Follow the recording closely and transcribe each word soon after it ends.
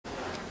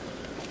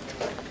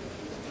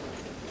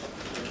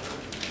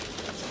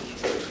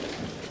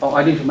Oh,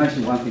 I need to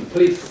mention one thing.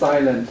 Please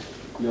silence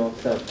your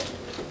cell phone.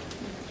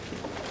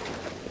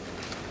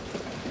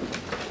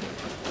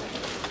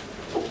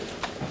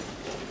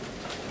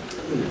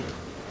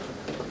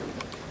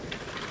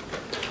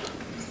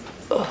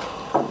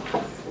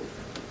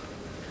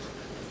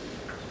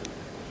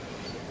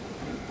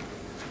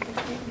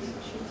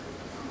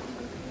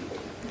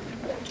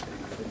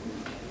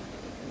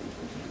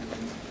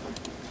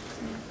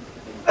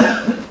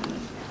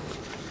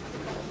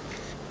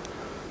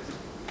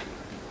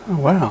 Oh,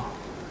 wow.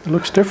 It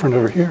looks different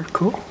over here.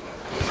 Cool.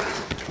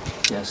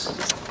 Yes.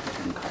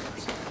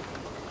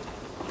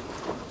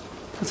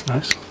 That's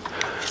nice.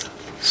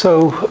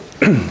 So,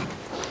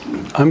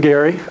 I'm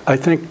Gary. I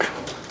think,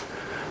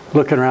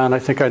 looking around, I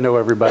think I know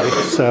everybody.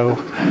 So,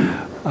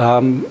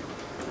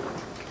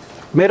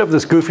 made up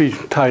this goofy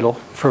title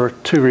for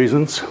two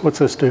reasons. What's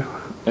this do?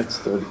 It's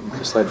the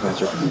slide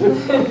advancer.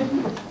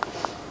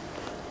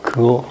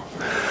 Cool.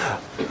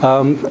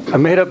 I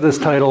made up this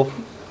title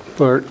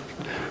for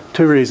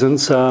two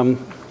reasons.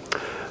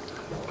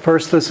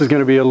 First, this is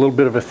going to be a little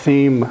bit of a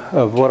theme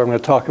of what I'm going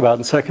to talk about.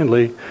 And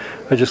secondly,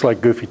 I just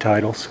like goofy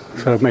titles.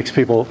 So it makes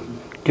people,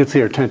 gets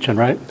their attention,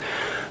 right?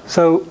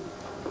 So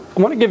I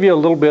want to give you a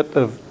little bit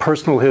of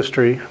personal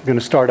history. I'm going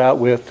to start out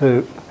with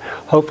to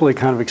hopefully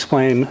kind of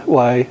explain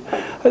why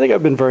I think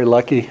I've been very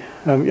lucky.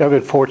 I've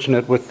been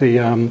fortunate with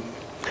the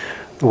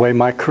way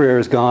my career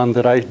has gone,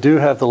 that I do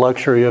have the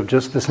luxury of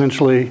just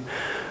essentially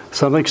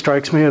something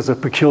strikes me as a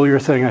peculiar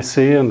thing I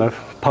see in the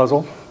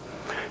puzzle.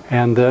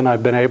 And then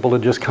I've been able to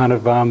just kind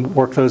of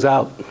work those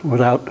out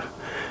without,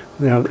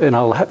 you know, and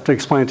I'll have to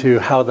explain to you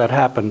how that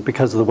happened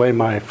because of the way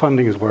my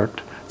funding has worked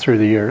through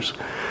the years.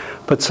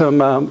 But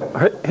some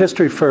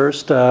history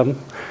first.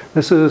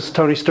 This is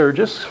Tony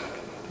Sturgis.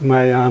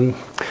 I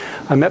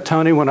met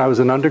Tony when I was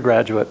an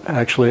undergraduate,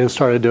 actually, and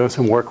started doing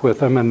some work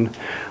with him. And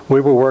we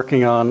were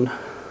working on,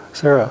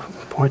 is there a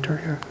pointer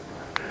here?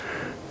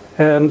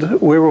 And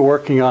we were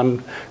working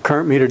on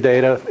current meter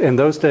data. In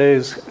those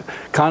days,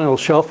 continental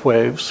shelf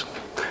waves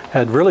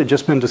had really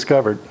just been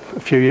discovered a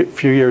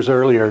few years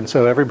earlier, and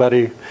so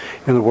everybody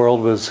in the world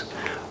was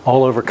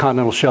all over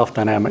continental shelf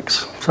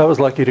dynamics. So I was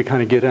lucky to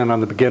kind of get in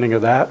on the beginning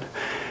of that.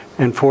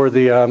 And for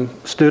the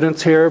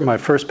students here, my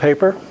first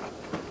paper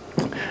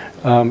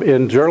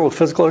in Journal of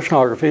Physical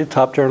Oceanography,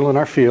 top journal in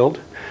our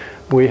field,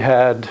 we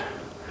had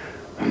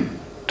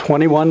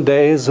 21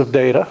 days of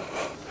data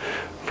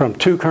from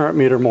 2 current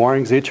meter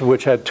moorings, each of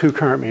which had 2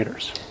 current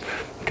meters.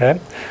 Okay,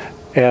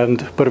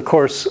 but of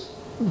course,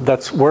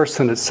 that's worse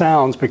than it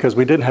sounds because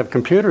we didn't have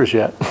computers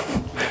yet.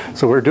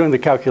 So we're doing the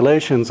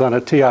calculations on a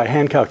TI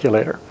hand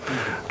calculator.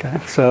 Okay,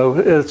 so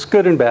it's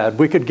good and bad.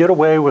 We could get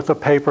away with a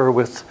paper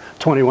with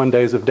 21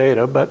 days of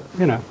data, but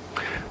you know,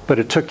 but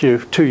it took you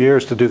 2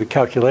 years to do the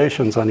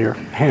calculations on your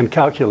hand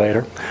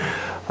calculator.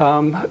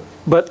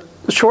 But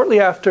shortly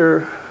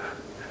after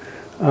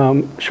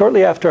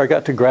I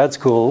got to grad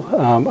school,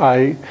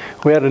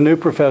 we had a new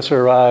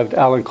professor arrived,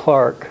 Alan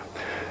Clark,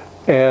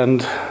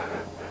 and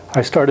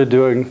I started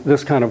doing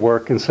this kind of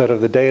work instead of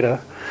the data.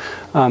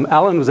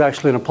 Alan was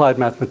actually an applied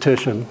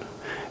mathematician,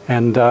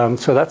 and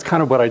so that's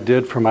kind of what I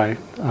did for my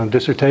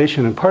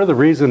dissertation. And part of the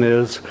reason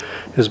is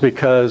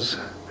because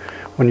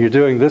when you're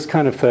doing this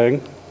kind of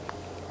thing,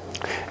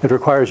 it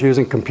requires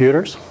using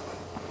computers,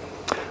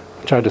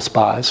 which I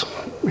despise,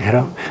 you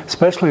know,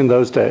 especially in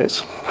those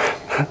days.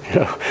 You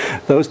know,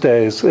 those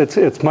days,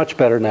 it's much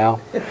better now,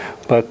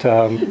 but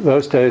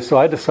those days, so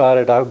I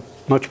decided I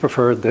much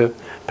preferred the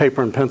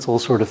paper and pencil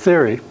sort of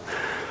theory.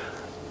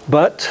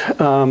 But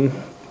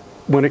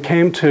when it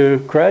came to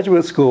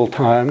graduate school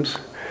times,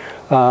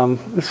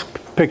 this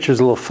picture's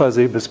a little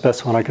fuzzy, but it's the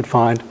best one I could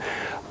find.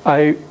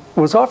 I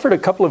was offered a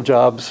couple of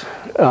jobs,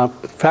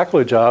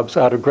 faculty jobs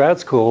out of grad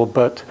school,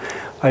 but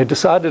I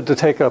decided to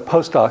take a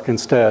postdoc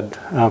instead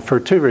for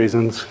 2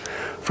 reasons.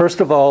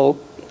 First of all,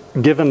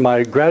 given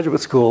my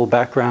graduate school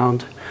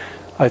background,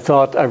 I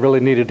thought I really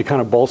needed to kind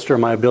of bolster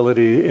my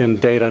ability in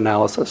data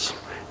analysis.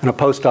 And a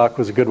postdoc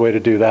was a good way to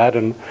do that.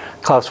 And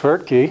Klaus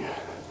Wertke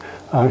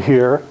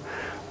here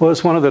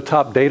was one of the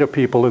top data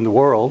people in the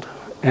world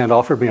and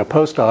offered me a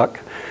postdoc.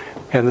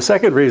 And the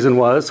second reason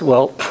was,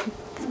 well,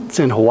 it's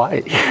in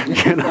Hawaii,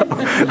 you know.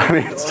 I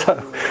mean,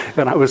 so,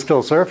 and I was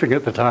still surfing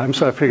at the time,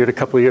 so I figured a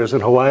couple of years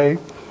in Hawaii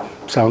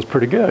sounds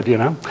pretty good, you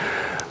know.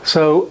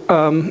 So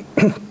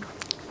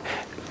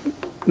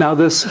now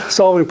this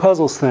solving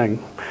puzzles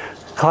thing,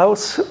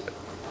 Klaus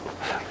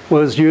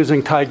was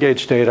using tide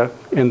gauge data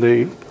in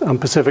the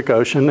Pacific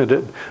Ocean, and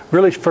it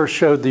really first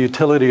showed the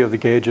utility of the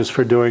gauges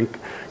for doing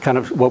kind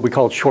of what we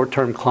called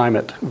short-term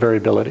climate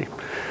variability.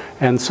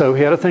 And so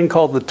he had a thing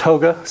called the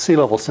TOGA Sea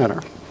Level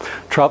Center,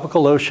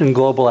 Tropical Ocean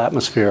Global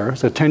Atmosphere.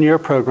 It's a 10-year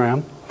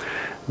program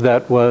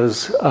that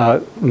was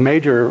a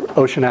major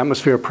ocean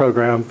atmosphere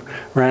program,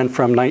 ran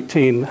from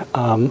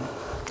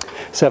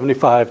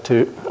 1985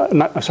 to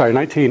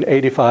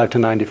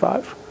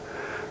 95.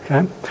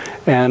 Okay?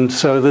 And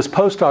so this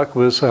postdoc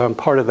was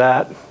part of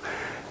that.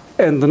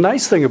 And the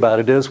nice thing about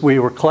it is we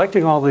were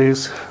collecting all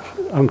these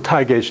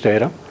tide gauge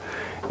data,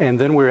 And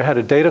then we had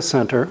a data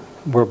center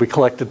where we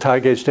collected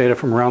tide gauge data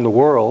from around the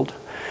world.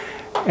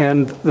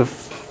 And the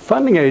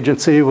funding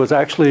agency was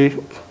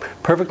actually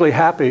perfectly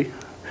happy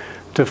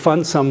to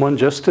fund someone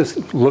just to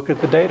look at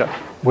the data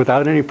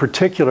without any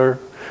particular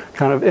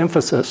kind of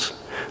emphasis.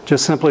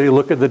 Just simply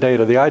look at the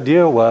data. The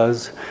idea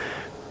was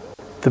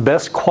the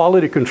best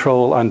quality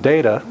control on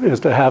data is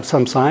to have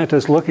some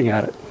scientist looking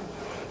at it.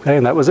 Okay,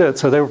 and that was it.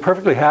 So they were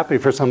perfectly happy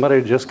for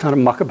somebody to just kind of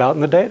muck about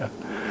in the data.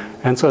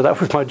 And so that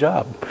was my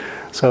job.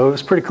 So it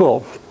was pretty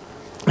cool.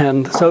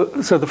 And so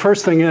the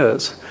first thing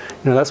is,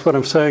 that's what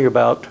I'm saying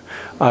about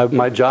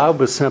my job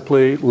was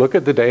simply look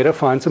at the data,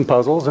 find some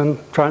puzzles, and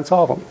try and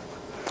solve them.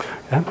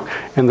 Okay?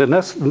 And the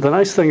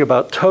nice thing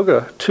about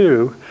Toga,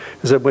 too,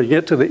 is that when you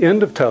get to the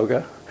end of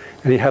Toga,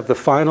 and you have the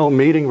final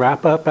meeting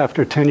wrap-up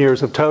after 10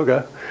 years of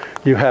Toga,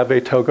 you have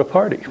a Toga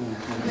party.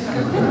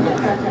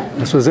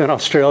 This was in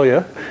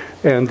Australia,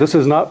 and this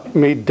is not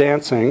me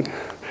dancing.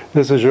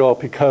 This is Joel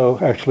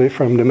Picot, actually,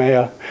 from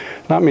Nemea.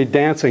 Not me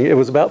dancing. It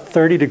was about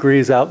 30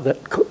 degrees out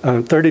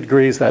 30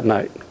 degrees that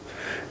night.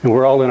 And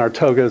we're all in our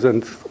togas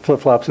and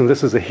flip-flops, and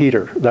this is a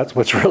heater. That's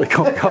what's really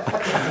going on.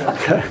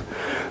 Okay.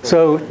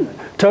 So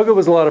Toga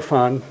was a lot of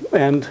fun.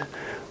 And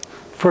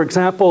for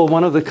example,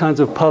 one of the kinds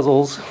of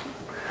puzzles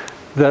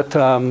that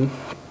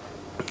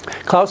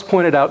Klaus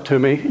pointed out to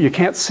me, you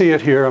can't see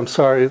it here, I'm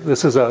sorry,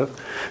 this is a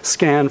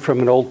scan from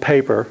an old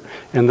paper,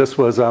 and this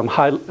was a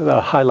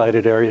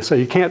highlighted area, so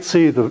you can't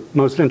see the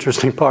most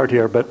interesting part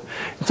here, but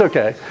it's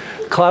okay.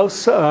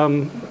 Klaus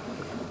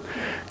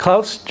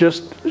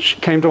just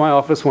came to my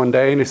office one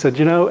day and he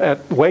said,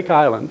 at Wake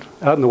Island,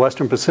 out in the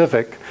Western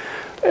Pacific,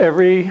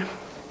 every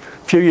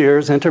few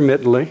years,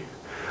 intermittently,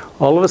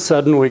 all of a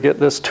sudden we get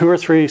this 2 or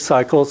 3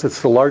 cycles,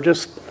 it's the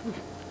largest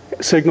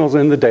signals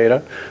in the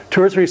data,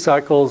 2 or 3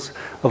 cycles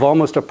of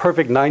almost a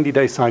perfect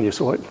 90-day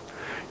sinusoid.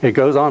 It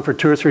goes on for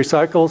 2 or 3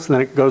 cycles, and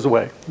then it goes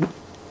away.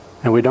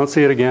 And we don't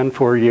see it again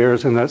for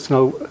years, and that's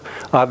no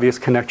obvious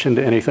connection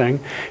to anything.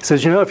 He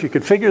says, if you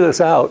could figure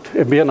this out,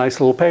 it'd be a nice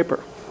little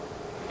paper.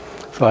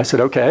 So I said,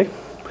 okay.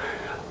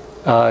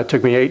 It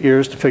took me 8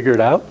 years to figure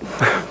it out,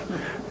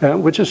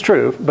 which is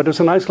true, but it's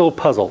a nice little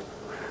puzzle.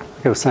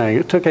 Like I was saying,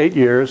 it took 8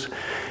 years.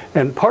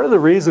 And part of the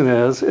reason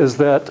is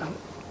that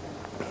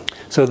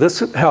so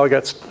this is how I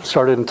got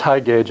started in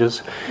tide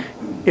gauges.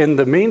 In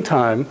the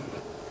meantime,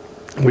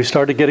 we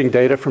started getting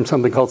data from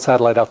something called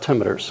satellite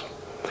altimeters.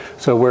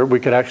 So where we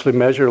could actually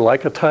measure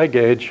like a tide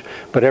gauge,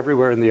 but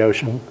everywhere in the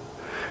ocean.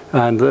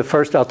 And the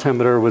first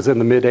altimeter was in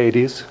the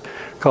mid-'80s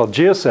called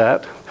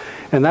Geosat.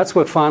 And that's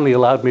what finally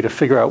allowed me to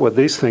figure out what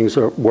these things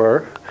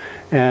were.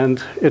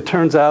 And it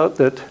turns out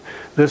that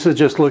this is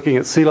just looking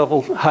at sea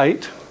level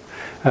height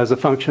as a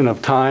function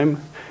of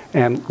time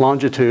and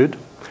longitude.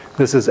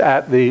 This is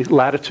at the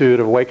latitude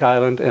of Wake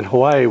Island and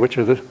Hawaii, which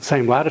are the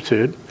same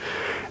latitude.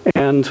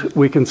 And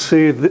we can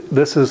see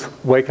this is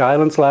Wake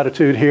Island's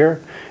latitude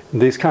here.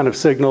 And these kind of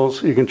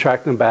signals, you can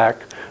track them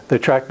back. They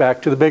track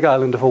back to the big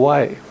island of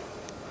Hawaii.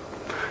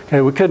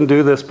 Okay, we couldn't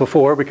do this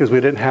before because we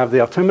didn't have the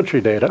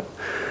altimetry data.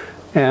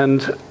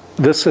 And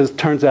this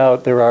turns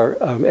out there are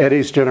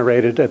eddies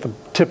generated at the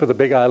tip of the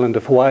big island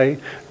of Hawaii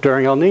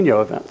during El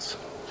Nino events.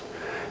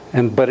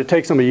 But it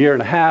takes them a year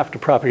and a half to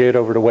propagate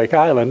over to Wake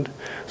Island,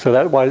 so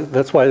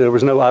that's why there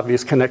was no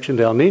obvious connection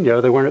to El Nino.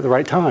 They weren't at the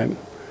right time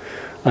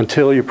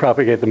until you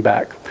propagate them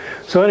back.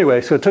 So anyway,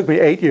 so it took me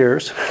 8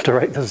 years to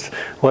write this,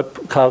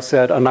 what Klaus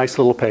said, a nice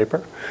little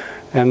paper.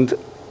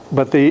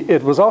 But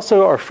it was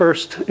also our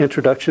first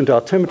introduction to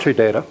altimetry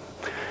data.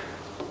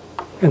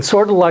 And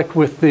sort of like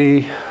with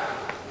the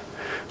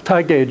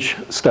tide gauge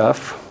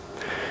stuff,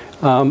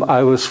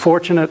 I was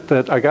fortunate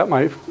that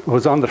I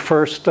was on the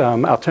first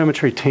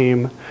altimetry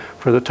team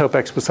for the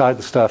Topex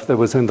Poseidon stuff that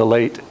was in the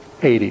late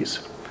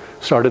 80s,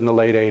 started in the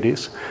late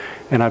 80s.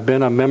 And I've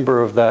been a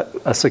member of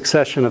a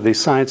succession of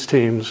these science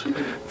teams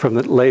from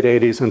the late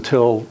 80s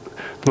until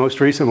the most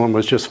recent one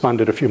was just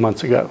funded a few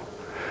months ago.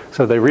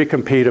 So they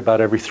recompete about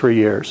every 3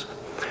 years.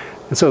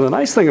 And so the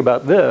nice thing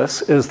about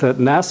this is that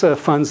NASA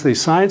funds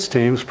these science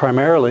teams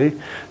primarily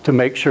to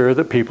make sure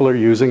that people are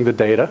using the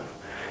data.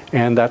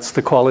 And that's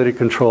the quality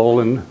control,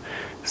 and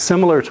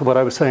similar to what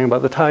I was saying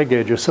about the tide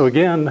gauges. So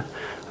again,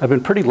 I've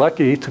been pretty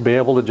lucky to be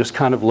able to just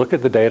kind of look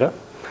at the data,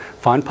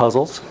 find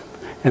puzzles,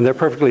 and they're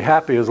perfectly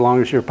happy as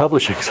long as you're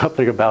publishing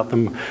something about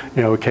them,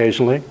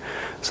 occasionally.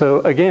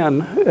 So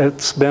again,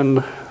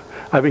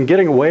 I've been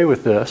getting away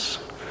with this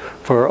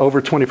for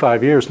over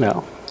 25 years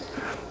now.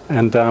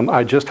 And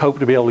I just hope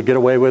to be able to get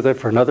away with it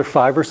for another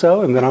 5 or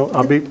so, and then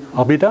I'll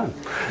be done.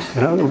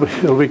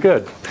 It'll be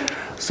good.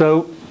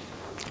 So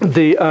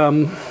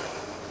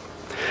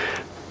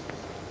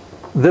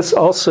this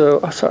also,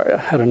 sorry, I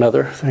had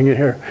another thing in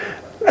here.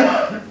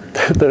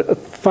 The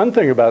fun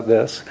thing about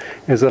this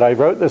is that I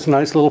wrote this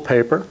nice little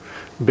paper,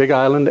 Big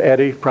Island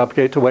Eddy,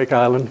 propagate to Wake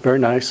Island, very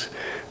nice.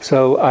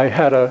 So I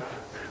had a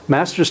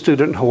master's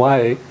student in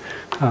Hawaii,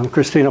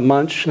 Christina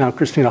Munch, now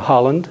Christina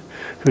Holland,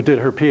 who did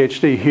her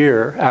PhD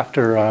here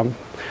after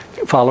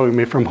following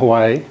me from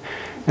Hawaii.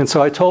 And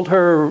so I told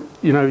her,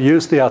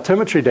 use the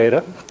altimetry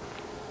data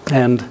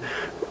and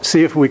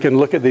see if we can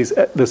look at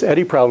this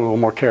eddy problem a little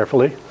more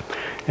carefully.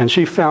 And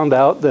she found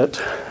out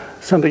that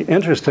something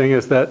interesting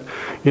is that,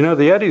 you know,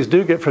 the eddies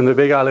do get from the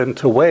Big Island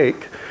to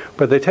Wake,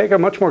 but they take a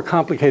much more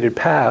complicated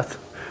path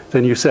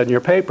than you said in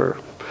your paper.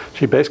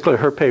 She basically,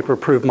 her paper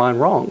proved mine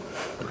wrong.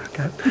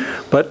 Okay.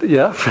 But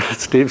yeah,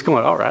 Steve's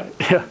going, all right,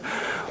 yeah.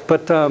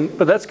 But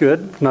that's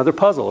good, another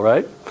puzzle,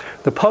 right?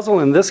 The puzzle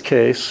in this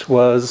case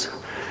was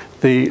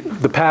the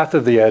path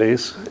of the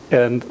eddies,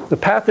 and the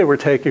path they were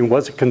taking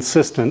wasn't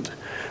consistent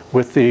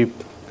with the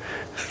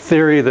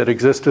theory that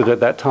existed at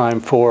that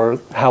time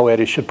for how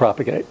eddies should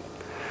propagate.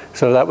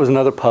 So that was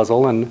another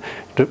puzzle, and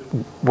it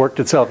worked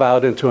itself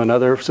out into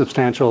another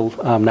substantial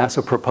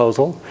NASA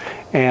proposal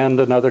and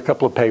another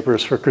couple of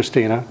papers for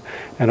Christina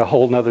and a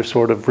whole nother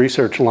sort of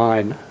research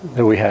line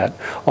that we had.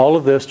 All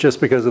of this just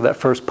because of that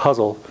first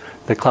puzzle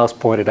that Klaus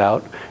pointed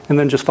out, and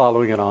then just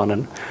following it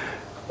on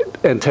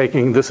and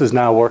taking, this is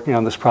now working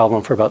on this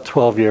problem for about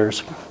 12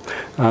 years.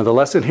 The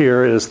lesson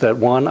here is that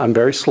one, I'm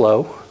very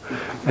slow,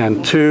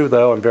 and two,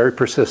 though, I'm very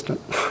persistent.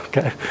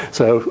 Okay,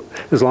 so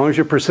as long as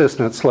you're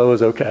persistent, slow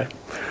is okay.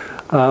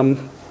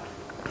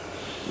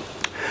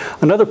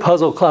 Another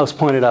puzzle Klaus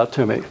pointed out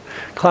to me.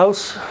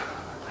 Klaus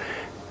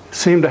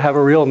seemed to have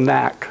a real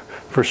knack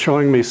for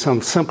showing me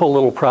some simple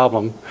little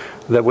problem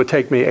that would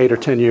take me 8 or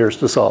 10 years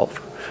to solve.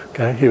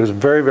 Okay, he was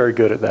very, very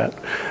good at that.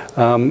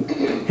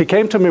 He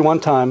came to me one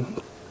time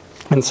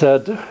and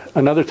said,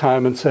 another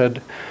time and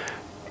said,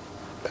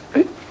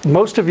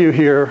 most of you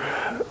here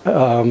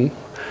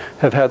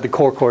have had the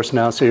core course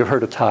now, so you've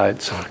heard of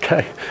tides,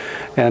 okay?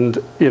 And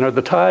you know,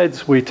 the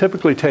tides, we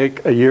typically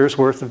take a year's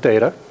worth of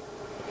data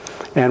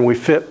and we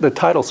fit the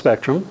tidal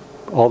spectrum,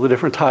 all the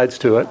different tides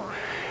to it,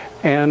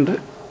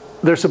 and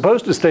they're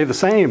supposed to stay the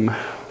same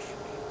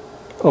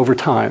over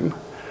time.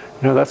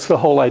 You know, that's the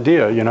whole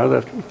idea, you know,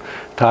 the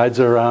tides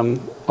are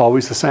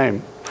always the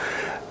same.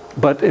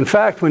 But in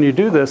fact, when you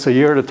do this a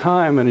year at a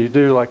time, and you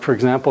do, like, for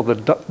example,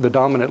 the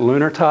dominant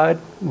lunar tide,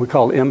 we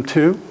call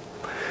M2,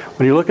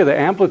 when you look at the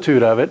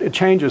amplitude of it, it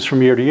changes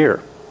from year to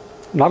year.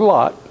 Not a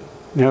lot,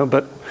 you know,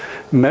 but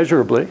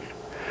measurably.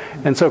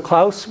 And so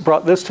Klaus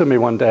brought this to me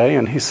one day,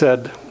 and he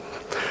said,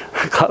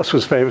 Klaus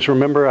was famous.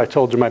 Remember, I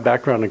told you my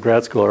background in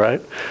grad school, right?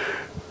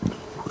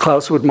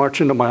 Klaus would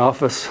march into my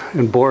office,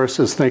 and Boris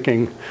is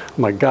thinking,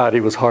 oh my God,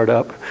 he was hard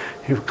up.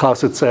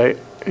 Klaus would say,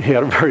 he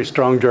had a very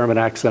strong German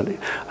accent,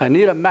 I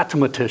need a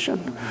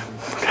mathematician.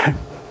 Okay.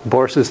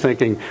 Boris is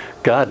thinking,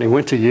 God, and he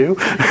went to you?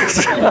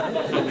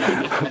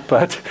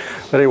 But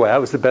anyway, I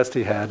was the best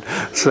he had.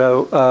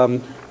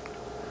 So,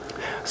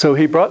 so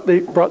he brought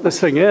this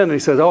thing in, and he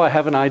said, oh, I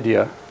have an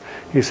idea.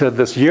 He said,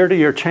 this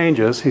year-to-year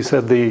changes. He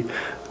said,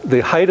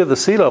 the height of the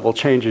sea level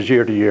changes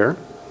year to year.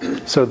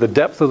 So the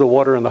depth of the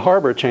water in the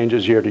harbor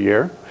changes year to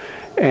year.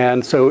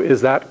 And so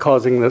is that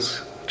causing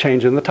this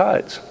change in the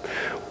tides?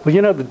 Well,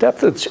 you know, the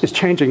depth is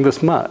changing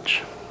this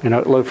much, you know,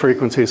 at low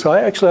frequency. So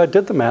I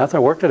did the math, I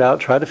worked it out,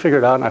 tried to figure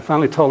it out, and I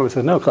finally told him, I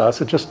said, no,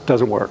 Klaus, it just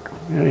doesn't work.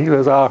 And he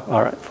goes, oh,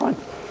 all right, fine.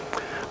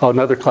 Oh,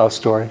 another Klaus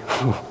story.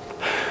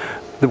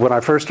 When I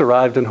first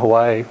arrived in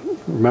Hawaii,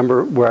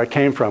 remember where I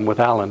came from with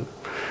Alan,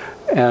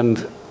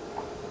 and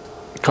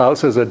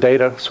Klaus is a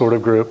data sort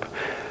of group.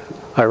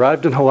 I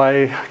arrived in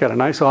Hawaii, got a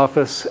nice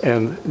office,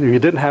 and you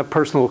didn't have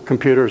personal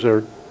computers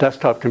or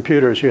desktop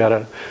computers. You had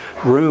a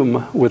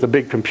room with a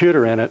big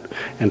computer in it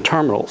and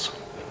terminals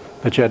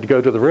that you had to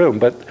go to the room.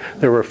 But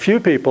there were a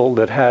few people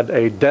that had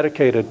a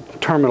dedicated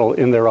terminal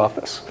in their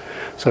office.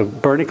 So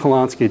Bernie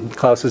Kolonsky,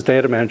 Klaus's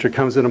data manager,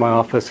 comes into my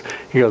office.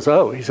 He goes,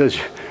 oh, he says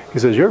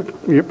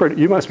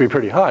you must be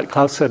pretty hot.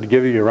 Klaus said to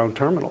give you your own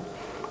terminal.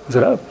 I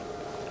said, oh,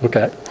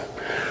 okay.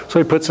 So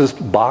he puts his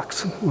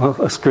box,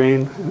 a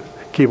screen,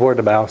 keyboard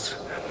to mouse,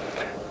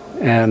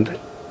 and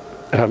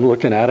I'm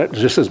looking at it,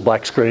 just this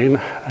black screen.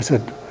 I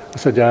said,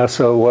 yeah,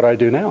 so what do I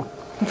do now?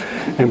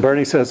 And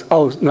Bernie says,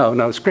 oh, no,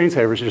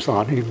 screensaver's just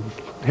on. He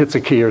hits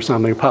a key or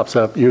something, pops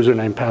up,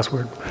 username,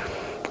 password.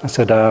 I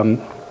said,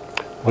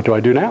 what do I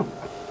do now?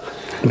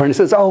 And Bernie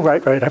says, oh,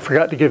 right, I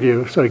forgot to give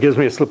you. So he gives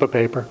me a slip of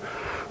paper,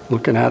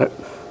 looking at it.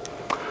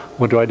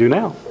 What do I do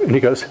now? And he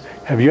goes,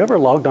 have you ever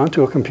logged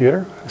onto a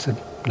computer? I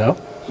said, no.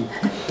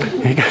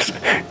 He goes,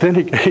 then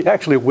he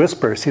actually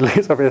whispers, he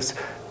leans over and says,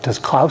 does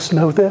Klaus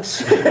know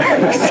this?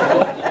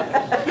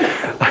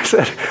 I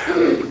said,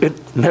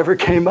 it never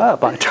came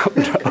up, I don't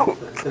know.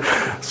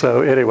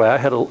 So anyway, I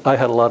had a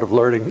lot of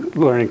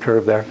learning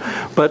curve there.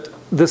 But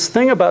this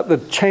thing about the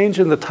change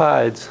in the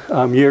tides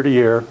year to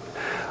year,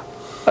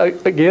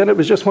 again, it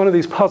was just one of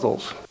these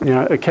puzzles. You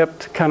know, it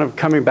kept kind of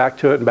coming back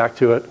to it and back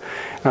to it.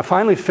 And I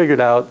finally figured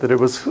out that it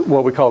was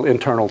what we call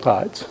internal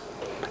tides.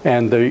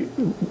 And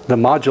the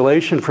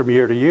modulation from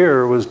year to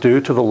year was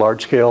due to the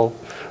large-scale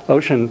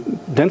ocean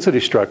density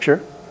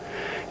structure.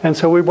 And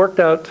so we worked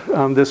out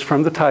this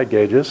from the tide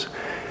gauges.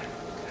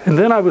 And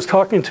then I was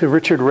talking to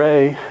Richard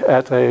Ray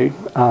at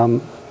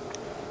one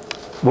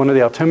of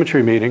the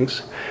altimetry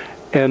meetings,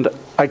 and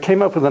I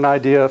came up with an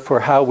idea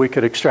for how we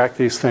could extract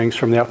these things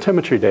from the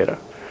altimetry data,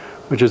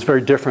 which is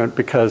very different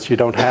because you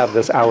don't have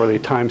this hourly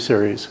time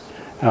series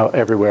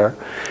everywhere.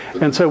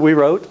 And so we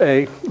wrote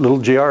a little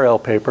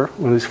GRL paper,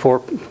 one of these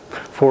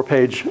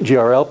four-page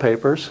GRL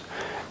papers,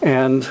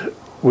 and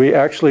we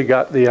actually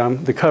got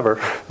the cover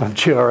of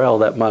GRL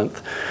that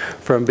month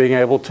from being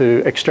able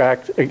to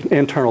extract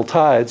internal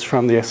tides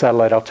from the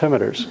satellite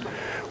altimeters,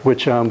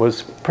 which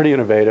was pretty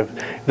innovative.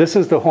 This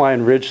is the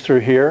Hawaiian Ridge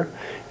through here,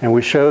 and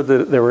we showed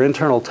that there were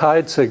internal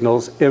tide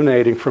signals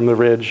emanating from the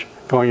ridge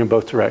going in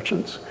both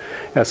directions.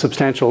 A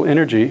substantial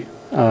energy,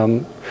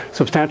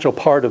 substantial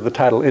part of the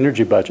tidal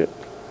energy budget,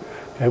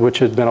 which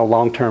had been a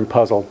long-term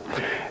puzzle.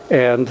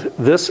 And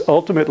this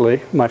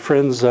ultimately, my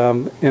friends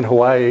in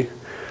Hawaii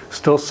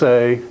still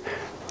say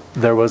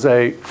there was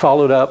a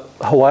followed-up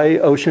Hawaii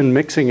ocean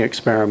mixing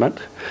experiment,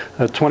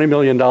 a $20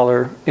 million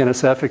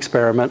NSF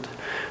experiment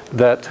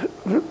that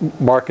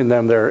Mark and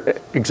them, they're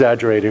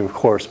exaggerating, of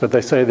course, but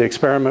they say the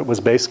experiment was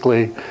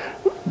basically,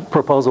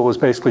 proposal was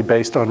basically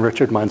based on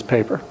Richard Mund's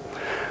paper.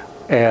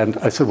 And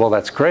I said, well,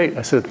 that's great.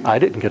 I said, I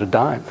didn't get a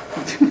dime.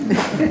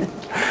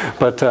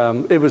 But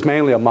it was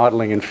mainly a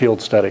modeling and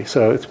field study,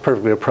 so it's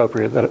perfectly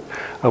appropriate that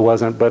I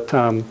wasn't. But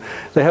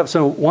they have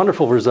some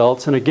wonderful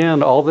results. And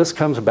again, all this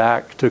comes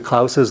back to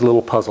Klaus's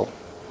little puzzle.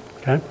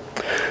 Okay?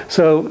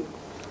 So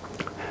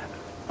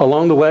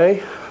along the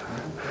way,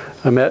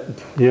 I met,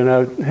 you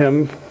know,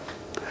 him,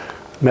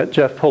 met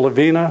Jeff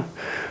Polavina.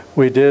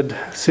 We did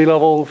sea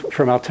level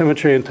from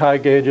altimetry and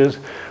tide gauges.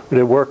 We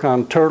did work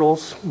on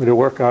turtles. We did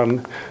work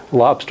on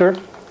lobster.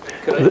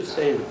 Could I just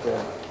say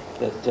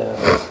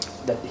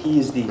that he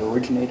is the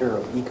originator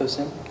of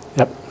EcoSim?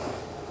 Yep.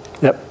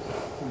 Yep.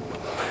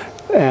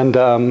 And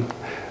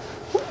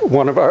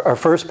one of our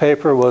first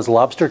paper was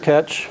lobster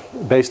catch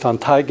based on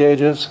tide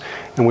gauges.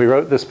 And we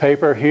wrote this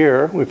paper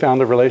here. We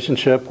found a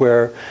relationship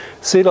where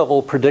sea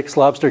level predicts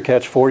lobster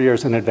catch 4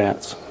 years in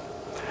advance.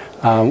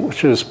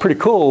 Which is pretty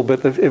cool,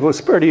 but it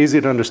was pretty easy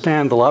to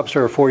understand. The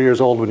lobster are 4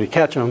 years old when you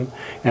catch them,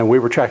 and we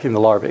were tracking the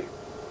larvae.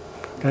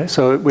 Okay,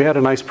 so we had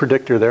a nice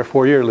predictor there,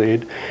 4-year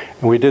lead.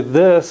 And we did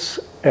this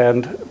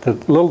and the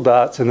little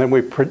dots, and then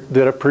we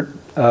did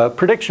a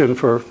prediction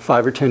for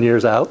 5 or 10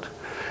 years out.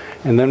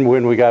 And then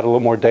when we got a little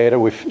more data,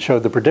 we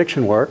showed the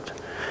prediction worked.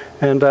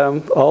 And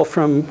all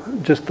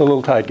from just the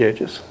little tide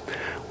gauges.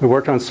 We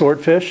worked on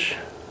swordfish.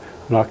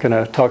 I'm not going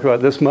to talk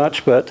about this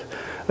much, but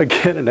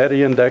again, an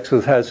eddy index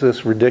has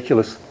this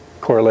ridiculous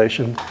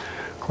correlation.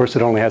 Of course,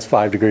 it only has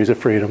 5 degrees of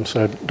freedom,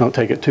 so don't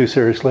take it too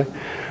seriously.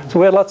 So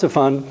we had lots of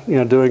fun, you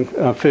know, doing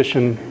fish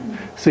and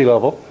sea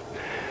level.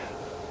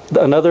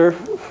 Another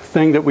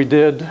thing that we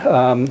did,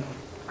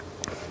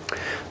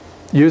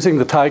 using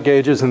the tide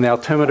gauges and the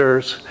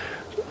altimeters,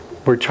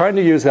 we're trying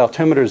to use the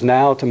altimeters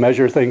now to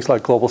measure things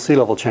like global sea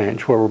level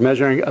change, where we're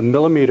measuring a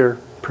millimeter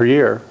per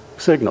year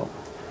signal.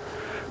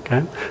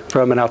 Okay?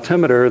 From an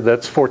altimeter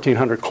that's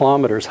 1,400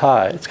 kilometers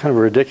high. It's kind of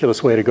a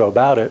ridiculous way to go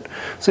about it.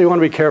 So you want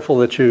to be careful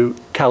that you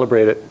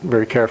calibrate it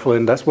very carefully,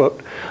 and that's what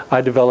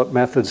I developed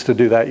methods to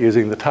do that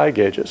using the tide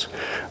gauges.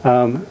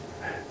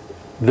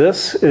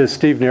 This is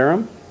Steve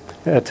Neerum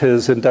at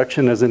his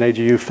induction as an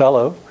AGU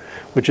fellow,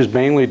 which is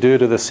mainly due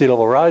to the sea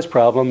level rise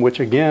problem, which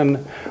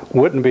again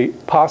wouldn't be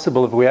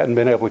possible if we hadn't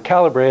been able to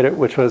calibrate it,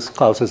 which was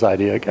Klaus's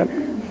idea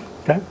again.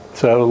 Okay?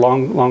 So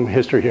long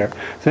history here.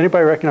 Does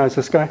anybody recognize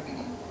this guy?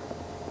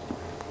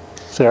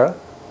 Sarah?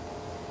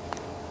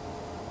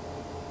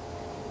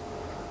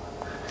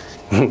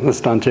 This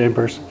is Don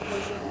Chambers.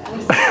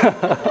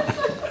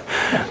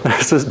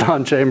 This is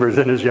Don Chambers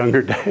in his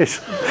younger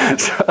days.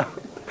 So,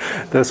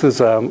 this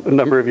was a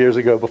number of years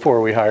ago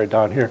before we hired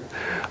Don here.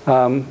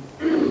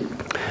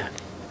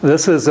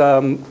 This is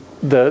a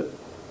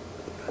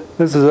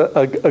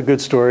good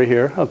story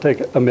here. I'll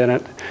take a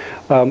minute.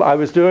 I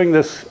was doing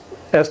this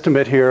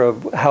estimate here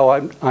of how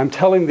I'm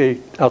telling the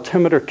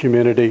altimeter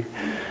community.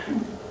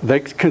 They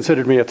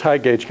considered me a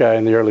tide gauge guy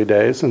in the early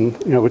days, and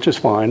which is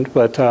fine.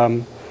 But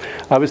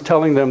I was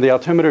telling them the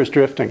altimeter is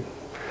drifting.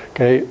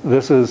 Okay,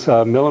 this is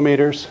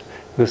millimeters.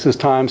 This is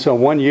time. So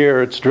 1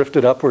 year, it's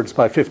drifted upwards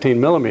by 15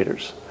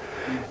 millimeters,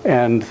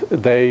 and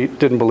they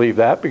didn't believe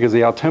that because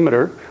the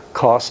altimeter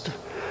cost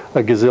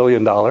a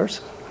gazillion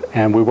dollars,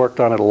 and we worked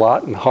on it a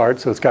lot and hard,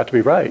 so it's got to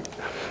be right.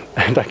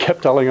 And I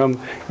kept telling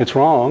them it's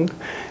wrong.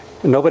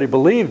 Nobody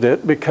believed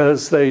it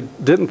because they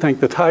didn't think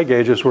the tide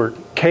gauges were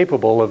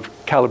capable of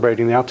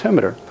calibrating the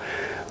altimeter.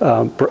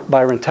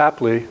 Byron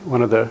Tapley,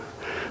 one of the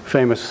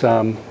famous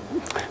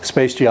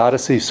space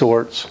geodesy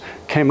sorts,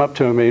 came up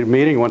to me at a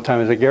meeting one time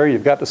and said, "Gary,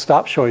 you've got to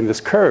stop showing this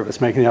curve. It's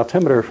making the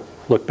altimeter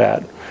look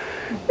bad."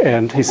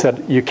 And he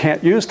said, "You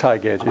can't use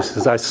tide gauge." He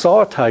says, "I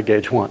saw a tide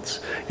gauge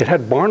once. It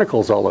had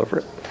barnacles all over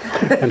it."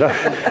 And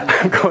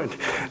I'm going,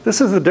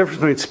 this is the difference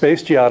between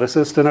space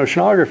geodesists and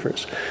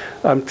oceanographers.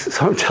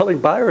 So I'm telling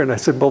Byron, I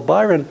said, "Well,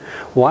 Byron,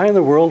 why in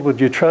the world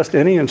would you trust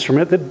any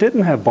instrument that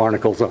didn't have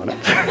barnacles on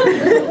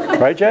it?"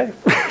 Right, Jay?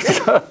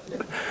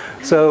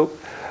 So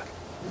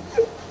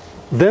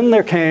then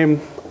there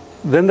came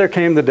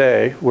the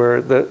day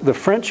where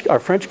our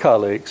French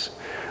colleagues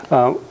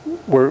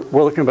were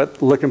looking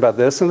about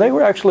this, and they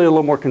were actually a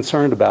little more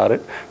concerned about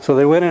it. So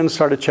they went in and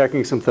started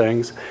checking some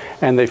things,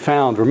 and they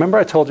found, remember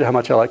I told you how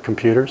much I like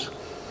computers?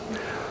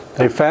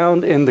 They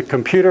found in the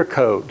computer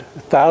code,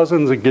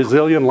 thousands and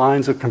gazillion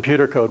lines of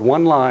computer code,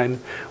 one line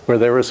where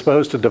they were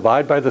supposed to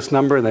divide by this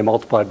number and they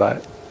multiplied by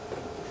it.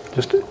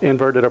 Just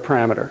inverted a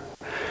parameter.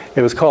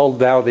 It was called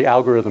now the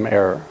algorithm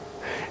error.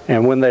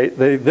 And when they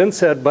then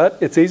said, but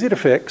it's easy to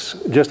fix,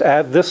 just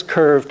add this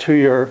curve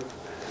to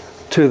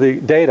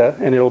the data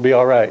and it'll be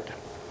all right.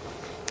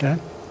 Okay?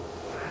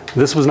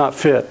 This was not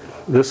fit.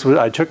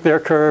 I took their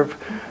curve,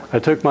 I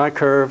took my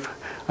curve,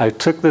 I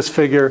took this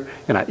figure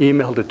and I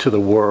emailed it to the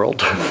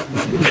world.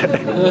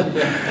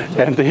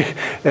 and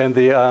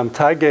the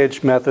tie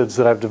gauge methods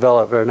that I've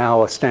developed are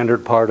now a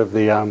standard part of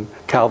the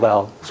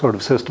CalVal sort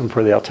of system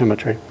for the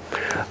altimetry.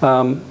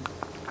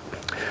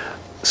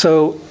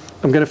 So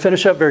I'm going to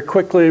finish up very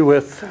quickly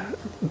with,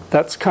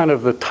 that's kind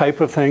of the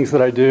type of things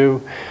that I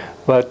do,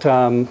 but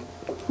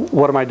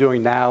what am I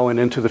doing now and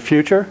into the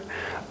future?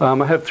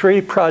 I have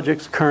 3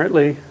 projects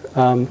currently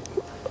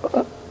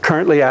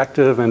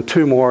active and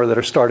 2 more that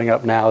are starting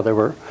up now. There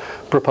were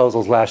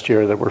proposals last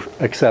year that were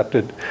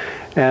accepted.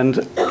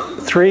 And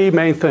 3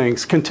 main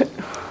things. The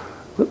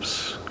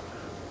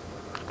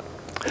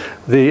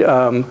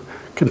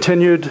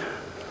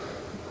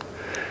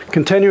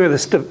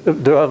continuous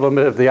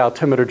development of the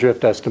altimeter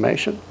drift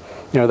estimation.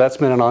 You know, that's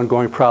been an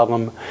ongoing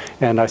problem,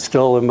 and I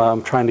still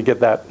am trying to get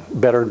that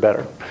better and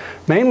better.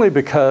 Mainly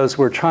because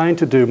we're trying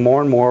to do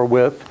more and more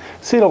with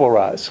sea level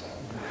rise.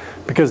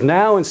 Because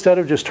now, instead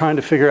of just trying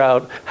to figure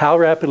out how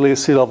rapidly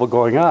is sea level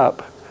going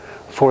up,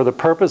 for the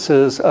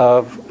purposes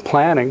of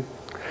planning,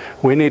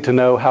 we need to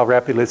know how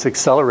rapidly it's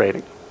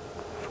accelerating.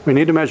 We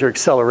need to measure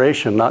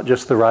acceleration, not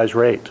just the rise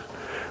rate,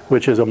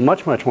 which is a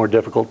much, much more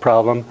difficult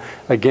problem,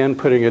 again,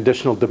 putting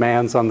additional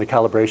demands on the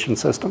calibration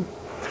system.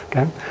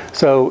 Okay?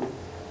 So,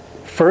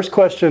 first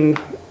question,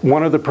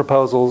 one of the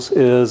proposals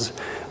is,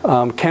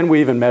 can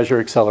we even measure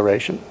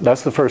acceleration?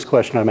 That's the first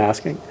question I'm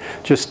asking.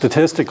 Just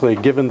statistically,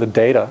 given the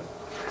data,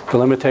 the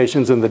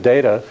limitations in the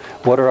data,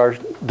 what are our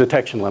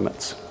detection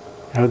limits?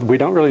 You know, we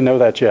don't really know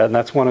that yet, and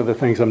that's one of the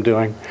things I'm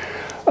doing.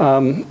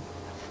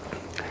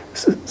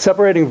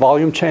 Separating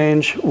volume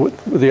change,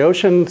 with the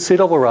ocean sea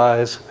level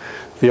rise,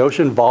 the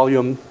ocean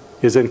volume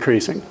is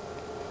increasing.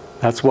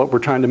 That's what we're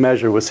trying to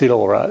measure with sea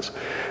level rise.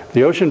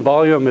 The ocean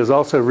volume is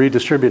also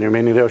redistributing,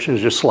 meaning the ocean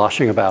is just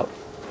sloshing about.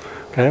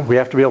 Okay? We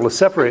have to be able to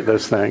separate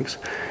those things,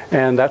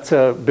 and that's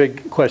a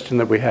big question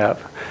that we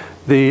have.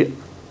 The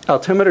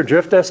altimeter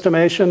drift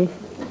estimation,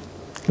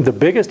 the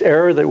biggest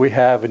error that we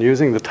have in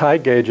using the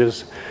tide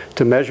gauges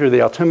to measure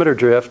the altimeter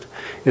drift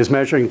is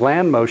measuring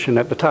land motion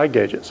at the tide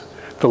gauges.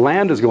 The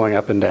land is going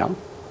up and down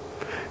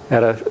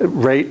at a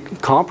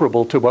rate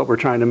comparable to what we're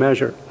trying to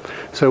measure.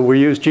 So we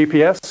use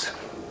GPS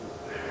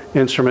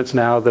instruments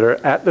now that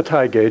are at the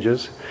tide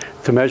gauges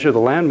to measure the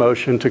land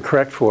motion to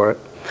correct for it.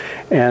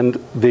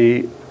 And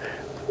the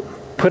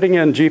putting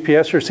in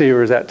GPS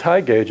receivers at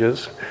tide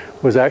gauges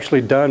was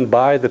actually done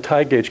by the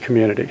tide gauge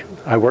community.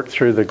 I worked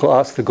through the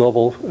GLOS, the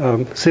Global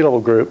Sea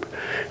Level Group,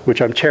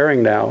 which I'm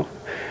chairing now.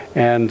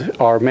 And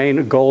our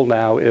main goal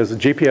now is a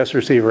GPS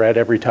receiver at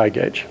every tide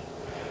gauge.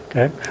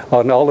 Okay?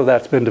 And all of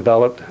that's been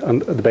developed on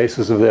the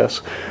basis of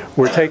this.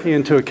 We're taking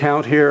into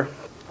account here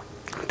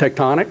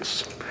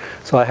tectonics.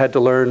 So I had to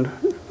learn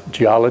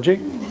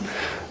geology.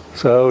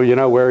 So, you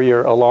know, where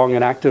you're along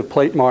an active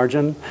plate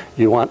margin,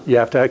 you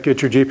have to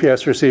get your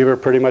GPS receiver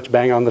pretty much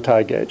bang on the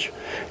tide gauge.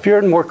 If you're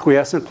in more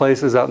quiescent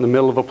places out in the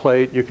middle of a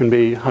plate, you can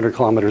be 100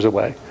 kilometers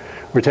away.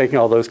 We're taking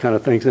all those kind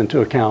of things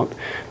into account.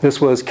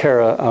 This was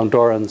Kara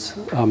Doran's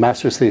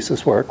master's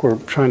thesis work. We're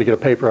trying to get a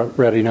paper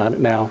ready on it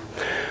now.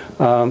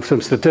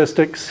 Some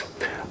statistics.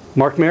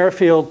 Mark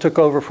Merrifield took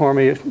over for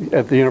me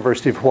at the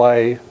University of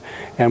Hawaii,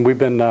 and we've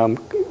been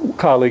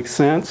colleagues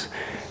since.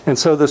 And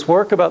so this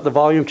work about the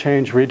volume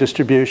change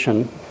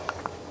redistribution,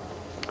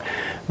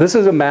 this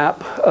is a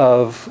map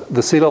of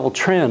the sea level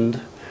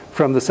trend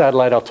from the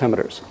satellite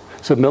altimeters.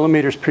 So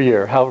millimeters per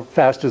year, how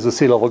fast is the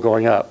sea level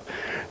going up?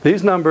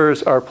 These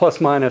numbers are plus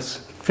minus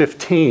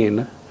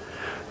 15.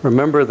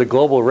 Remember, the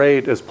global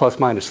rate is plus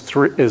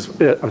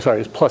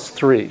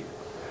 3.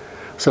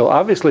 So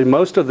obviously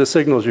most of the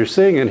signals you're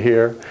seeing in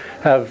here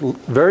have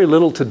very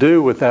little to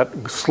do with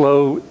that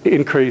slow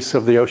increase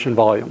of the ocean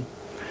volume.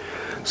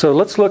 So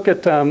let's look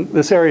at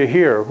this area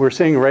here. We're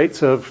seeing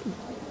rates of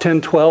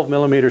 10, 12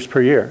 millimeters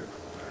per year.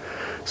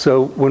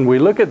 So when we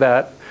look at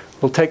that,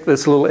 we'll take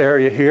this little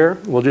area here,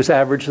 we'll just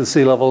average the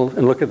sea level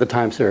and look at the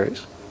time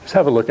series. Just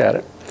have a look at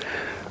it.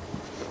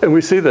 And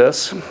we see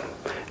this,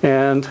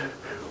 and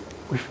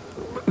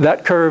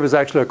that curve is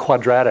actually a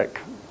quadratic.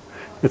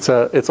 It's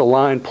a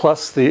line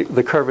plus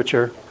the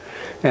curvature,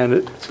 and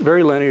it's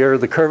very linear.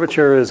 The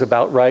curvature is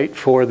about right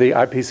for the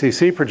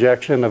IPCC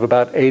projection of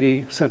about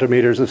 80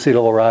 centimeters of sea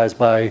level rise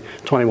by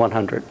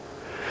 2100.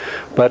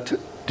 But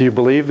do you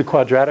believe the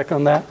quadratic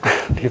on that?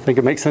 Do you think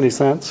it makes any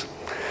sense?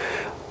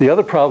 The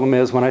other problem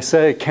is when I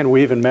say, can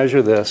we even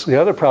measure this?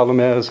 The other problem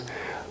is,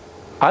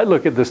 I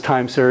look at this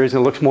time series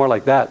and it looks more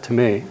like that to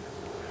me.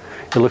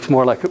 It looks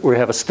more like we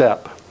have a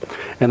step.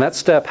 And that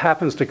step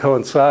happens to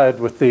coincide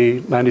with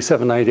the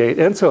 97-98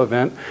 ENSO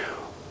event,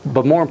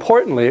 But more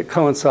importantly, it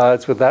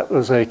coincides with that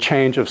was a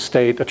change of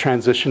state, a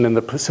transition in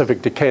the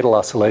Pacific Decadal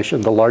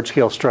Oscillation, the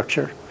large-scale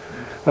structure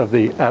of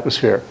the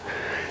atmosphere.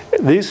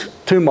 These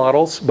two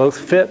models both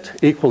fit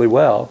equally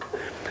well.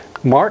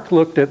 Mark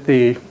looked at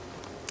the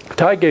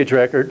tide gauge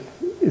record,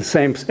 the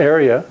same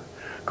area,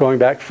 going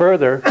back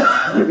further.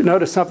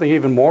 Notice something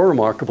even more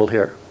remarkable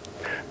here.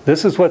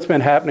 This is what's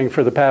been happening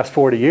for the past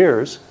 40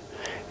 years,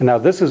 and now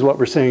this is what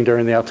we're seeing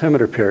during the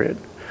altimeter period.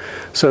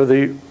 So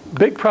the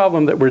big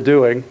problem that we're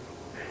doing,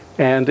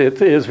 and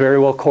it is very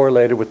well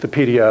correlated with the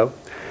PDO.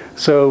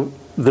 So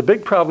the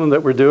big problem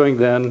that we're doing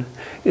then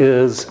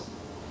is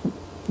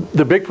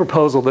the big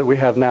proposal that we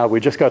have now, we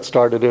just got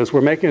started, is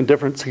we're making a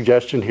different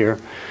suggestion here.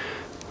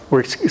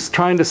 We're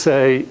trying to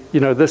say, you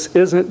know, this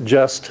isn't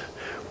just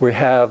we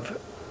have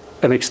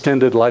an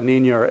extended La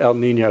Nina or El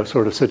Nino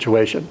sort of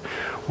situation.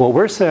 What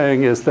we're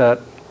saying is that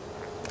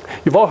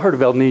you've all heard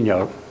of El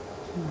Nino,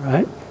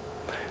 right?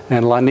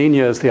 And La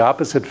Nina is the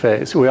opposite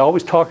phase. We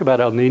always talk about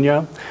El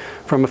Nino.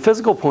 From a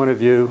physical point of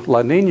view,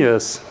 La Nina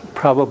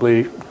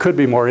probably could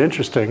be more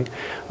interesting.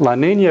 La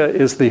Nina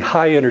is the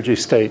high energy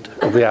state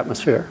of the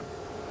atmosphere.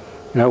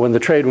 You know, when the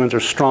trade winds are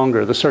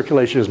stronger, the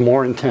circulation is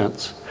more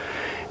intense.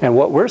 And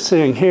what we're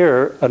seeing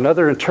here,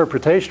 another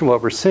interpretation of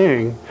what we're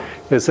seeing,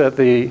 is that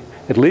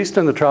at least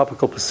in the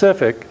tropical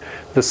Pacific,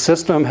 the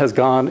system has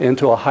gone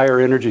into a higher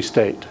energy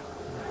state.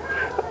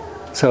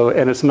 So,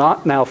 and it's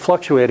not now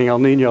fluctuating El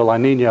Nino, La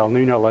Nina, El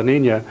Nino, La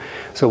Nina.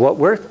 So what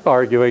we're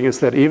arguing is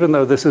that even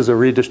though this is a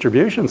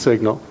redistribution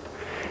signal,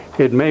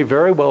 it may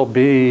very well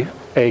be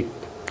a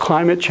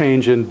climate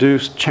change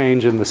induced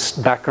change in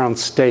the background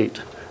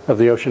state of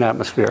the ocean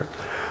atmosphere,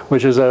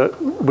 which is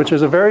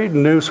a very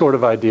new sort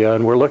of idea,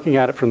 and we're looking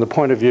at it from the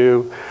point of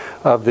view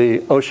of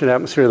the ocean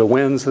atmosphere, the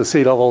winds, the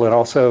sea level, and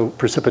also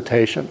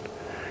precipitation,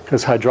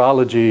 because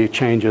hydrology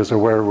changes are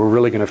where we're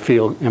really going to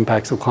feel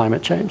impacts of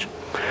climate change.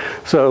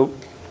 So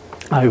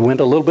I went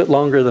a little bit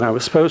longer than I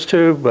was supposed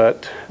to,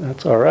 but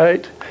that's all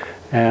right.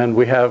 And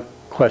we have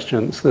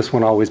questions. This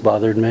one always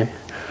bothered me.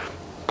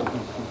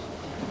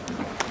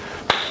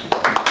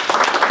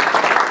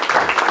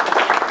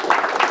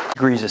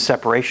 Degrees of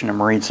separation in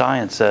marine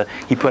science.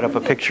 He put up a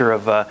picture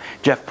of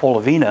Jeff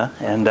Polavina,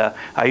 and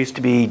I used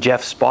to be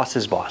Jeff's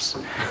boss's boss,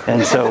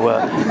 and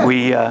so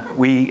we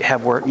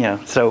have worked. You know,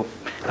 so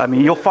I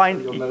mean, you'll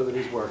find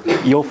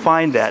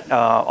that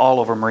all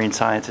over marine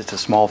science. It's a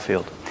small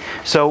field.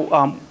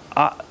 So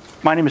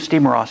my name is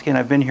Steve Murawski, and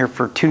I've been here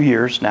for 2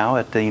 years now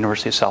at the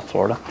University of South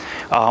Florida.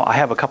 I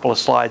have a couple of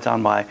slides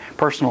on my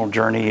personal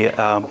journey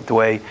the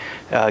way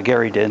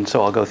Gary did, and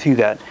so I'll go through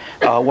that.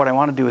 What I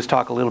want to do is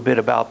talk a little bit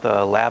about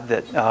the lab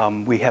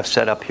that we have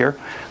set up here.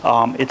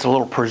 It's a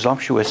little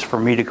presumptuous for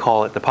me to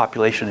call it the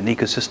Population and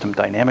Ecosystem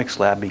Dynamics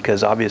Lab,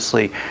 because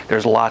obviously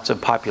there's lots of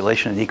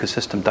population and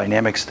ecosystem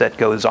dynamics that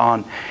goes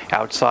on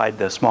outside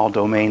the small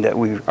domain that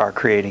we are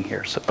creating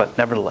here. So, but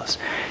nevertheless,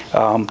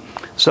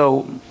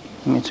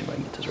 let me see if I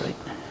can get this right.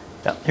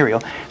 Yeah, here we go.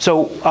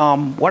 So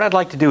what I'd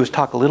like to do is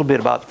talk a little bit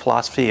about the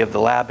philosophy of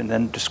the lab and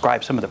then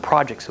describe some of the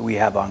projects that we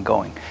have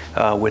ongoing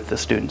with the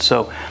students.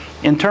 So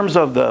in terms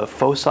of the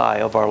foci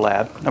of our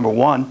lab, number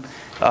one,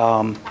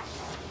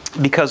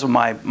 because of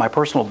my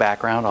personal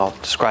background, I'll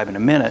describe in a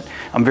minute,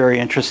 I'm very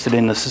interested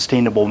in the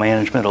sustainable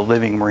management of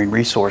living marine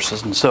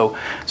resources. And so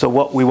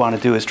what we want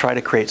to do is try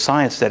to create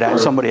science that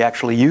somebody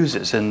actually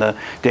uses in the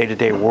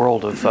day-to-day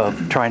world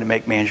of trying to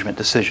make management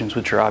decisions,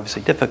 which are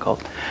obviously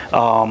difficult.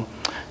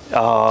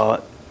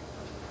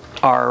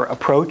 Our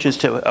approach is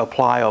to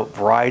apply a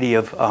variety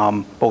of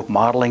both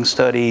modeling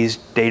studies,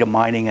 data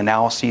mining,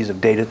 analyses of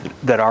data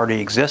that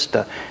already exist.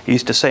 I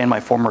used to say in my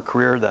former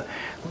career,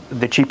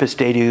 the cheapest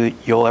data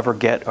you'll ever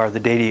get are the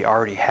data you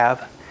already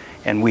have,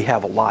 and we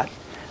have a lot.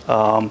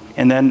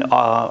 And then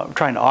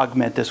trying to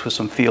augment this with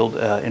some field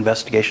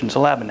investigations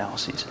and lab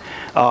analyses.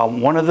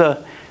 One of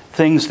the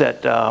things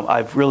that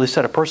I've really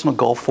set a personal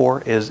goal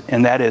for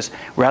and that is,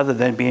 rather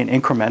than being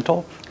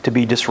incremental, to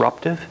be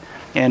disruptive.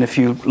 And if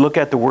you look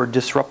at the word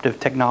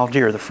disruptive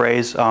technology, or the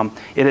phrase,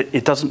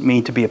 it doesn't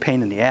mean to be a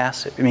pain in the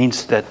ass. It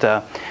means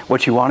that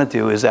what you want to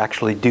do is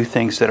actually do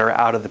things that are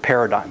out of the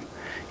paradigm.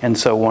 And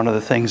so one of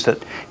the things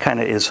that kind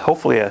of is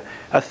hopefully a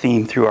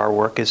theme through our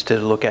work is to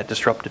look at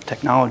disruptive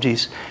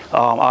technologies.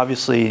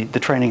 Obviously, the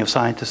training of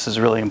scientists is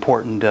really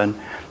important,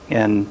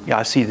 and yeah,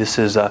 I see this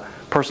as a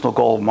personal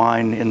goal of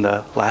mine in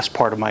the last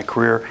part of my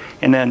career.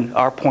 And then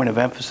our point of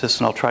emphasis,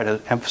 and I'll try to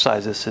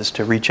emphasize this, is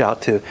to reach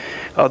out to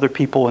other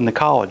people in the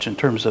college in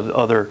terms of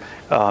other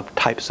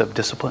types of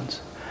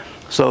disciplines.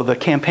 So the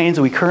campaigns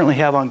that we currently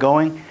have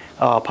ongoing,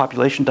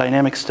 population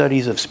dynamic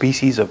studies of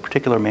species of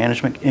particular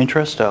management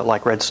interest,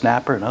 like red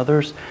snapper and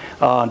others,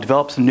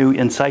 develop some new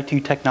in situ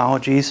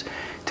technologies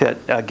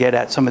to get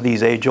at some of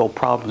these age-old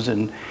problems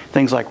in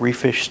things like reef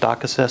fish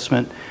stock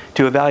assessment,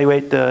 to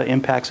evaluate the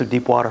impacts of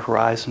Deepwater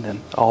Horizon and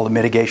all the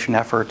mitigation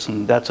efforts,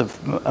 and that's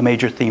a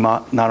major theme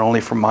not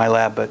only for my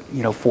lab but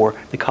for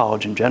the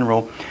college in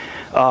general,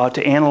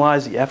 to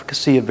analyze the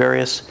efficacy of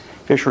various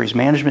fisheries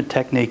management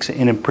techniques,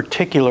 and in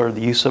particular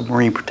the use of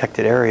marine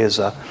protected areas,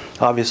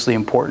 obviously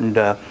important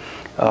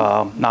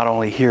not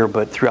only here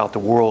but throughout the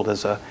world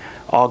as a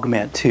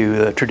augment to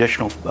the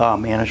traditional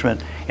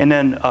management, and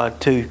then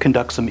to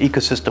conduct some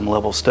ecosystem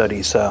level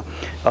studies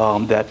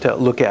that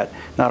look at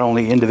not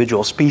only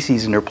individual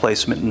species and their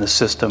placement in the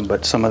system,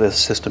 but some of the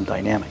system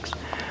dynamics.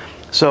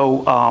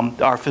 So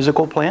our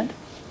physical plant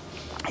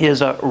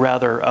is a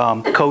rather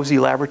cozy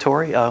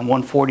laboratory,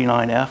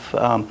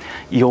 149F.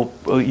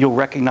 You'll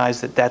recognize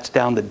that that's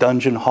down the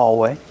dungeon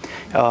hallway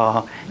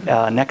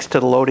next to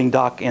the loading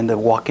dock and the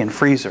walk-in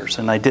freezers,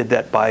 and I did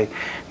that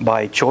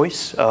by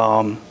choice.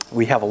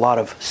 We have a lot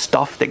of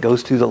stuff that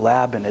goes through the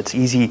lab, and it's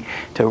easy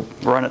to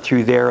run it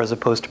through there as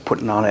opposed to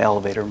putting it on an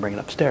elevator and bring it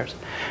upstairs.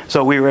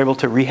 So we were able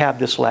to rehab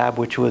this lab,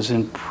 which was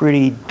in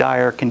pretty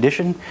dire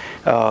condition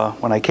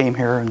when I came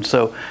here, and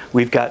so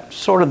we've got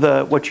sort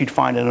of what you'd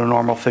find in a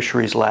normal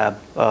fisheries lab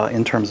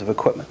in terms of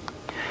equipment.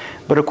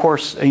 But of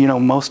course, you know,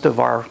 most of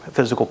our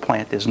physical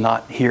plant is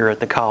not here at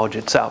the college.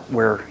 It's out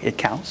where it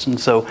counts. And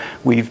so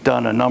we've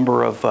done a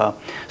number of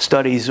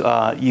studies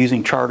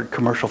using chartered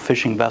commercial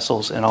fishing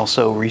vessels and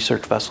also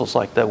research vessels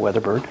like the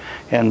Weatherbird.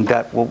 And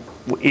that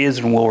is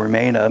and will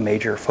remain a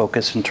major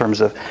focus in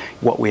terms of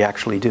what we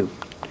actually do.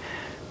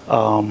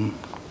 Let me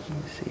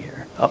see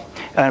here.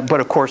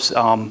 But of course,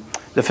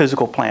 the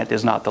physical plant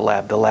is not the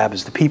lab. The lab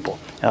is the people.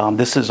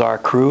 This is our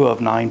crew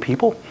of 9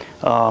 people.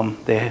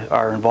 They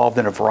are involved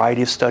in a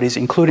variety of studies,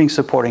 including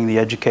supporting the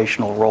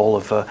educational role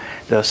of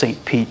the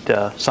St. Pete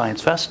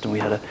Science Fest. And we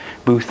had a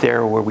booth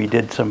there where we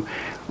did some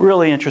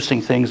really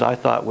interesting things, I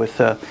thought, with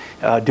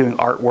doing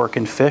artwork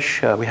and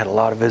fish. We had a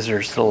lot of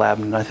visitors to the lab,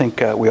 and I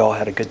think we all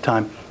had a good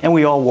time. And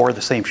we all wore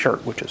the same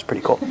shirt, which was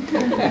pretty cool.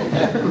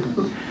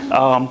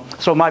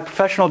 So my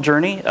professional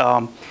journey,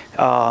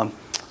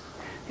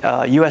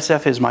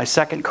 USF is my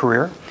second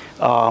career.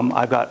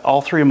 I've got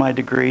all 3 of my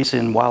degrees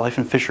in wildlife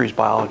and fisheries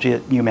biology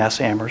at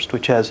UMass Amherst,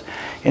 which has,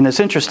 and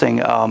it's interesting,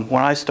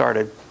 when I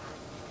started,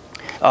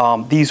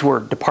 these were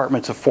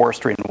departments of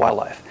forestry and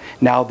wildlife.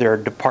 Now they're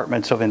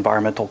departments of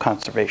environmental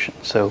conservation.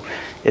 So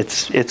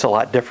it's a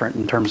lot different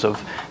in terms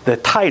of the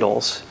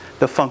titles.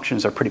 The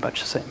functions are pretty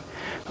much the same.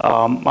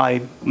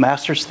 My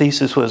master's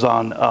thesis was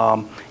on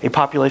a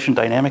population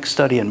dynamics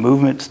study and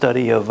movement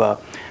study of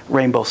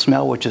rainbow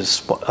smell, which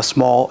is a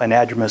small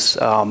anadromous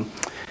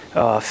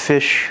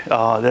fish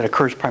that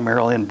occurs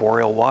primarily in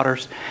boreal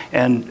waters.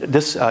 And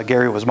this,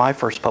 Gary, was my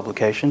first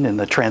publication in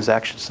the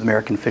Transactions of the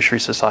American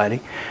Fisheries Society.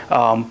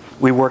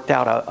 We worked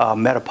out a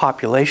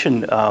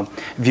meta-population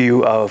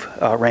view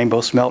of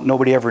rainbow smelt.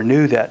 Nobody ever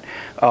knew that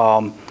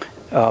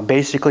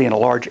basically in a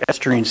large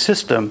estuarine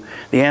system,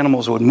 the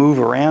animals would move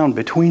around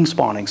between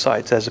spawning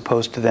sites as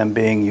opposed to them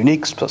being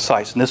unique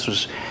sites. And this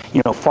was,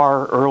 you know,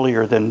 far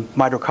earlier than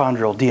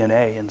mitochondrial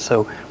DNA, and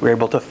so we were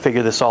able to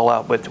figure this all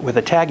out with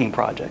a tagging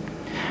project.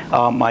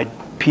 My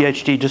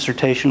PhD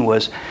dissertation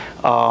was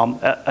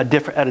at a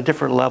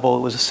different level.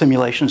 It was a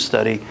simulation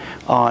study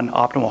on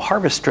optimal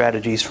harvest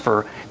strategies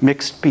for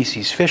mixed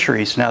species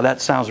fisheries. Now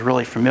that sounds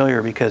really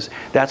familiar because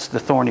that's the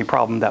thorny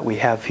problem that we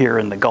have here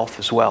in the Gulf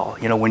as well.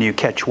 You know, when you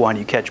catch one,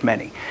 you catch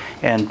many,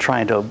 and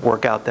trying to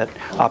work out that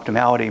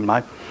optimality.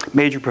 My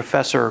major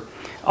professor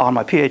on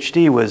my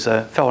PhD was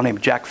a fellow named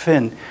Jack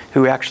Finn,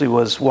 who actually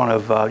was one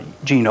of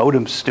Gene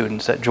Odom's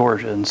students at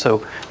Georgia, and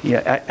so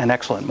yeah, an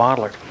excellent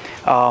modeler.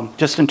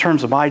 Just in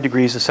terms of my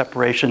degrees of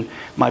separation,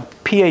 my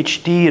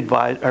PhD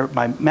advisor, or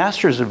my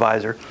master's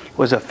advisor,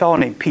 was a fellow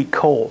named Pete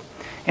Cole.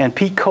 And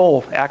Pete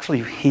Cole,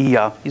 actually, he's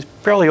a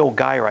fairly old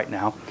guy right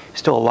now,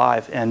 still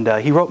alive, and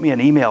he wrote me an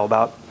email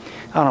about,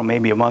 I don't know,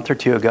 maybe a month or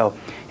 2 ago,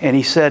 and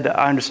he said,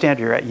 I understand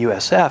you're at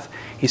USF.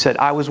 He said,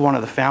 I was one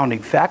of the founding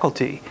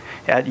faculty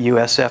at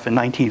USF in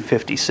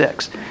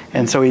 1956.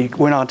 And so he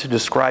went on to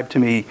describe to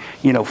me,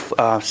 you know,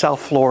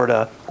 South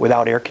Florida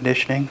without air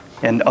conditioning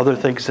and other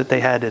things that they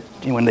had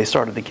when they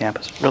started the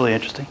campus. Really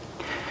interesting.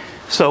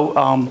 So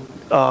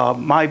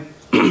my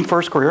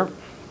first career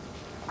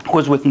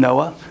was with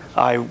NOAA.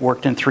 I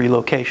worked in 3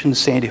 locations,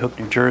 Sandy Hook,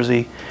 New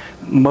Jersey.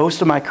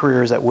 Most of my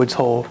career is at Woods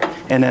Hole,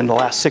 and then the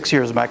last 6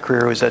 years of my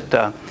career was at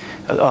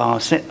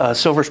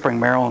Silver Spring,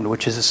 Maryland,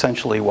 which is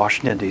essentially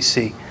Washington,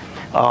 D.C.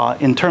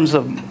 In terms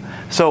of,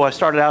 so I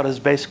started out as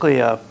basically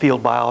a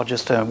field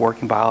biologist, a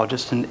working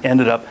biologist, and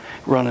ended up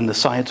running the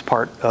science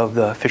part of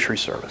the fisheries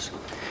service.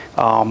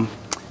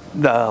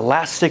 The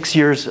last 6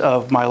 years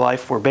of my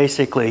life were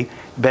basically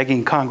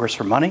begging Congress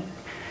for money,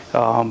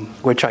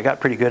 which I got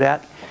pretty good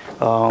at.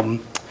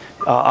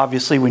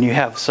 Obviously, when you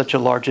have such a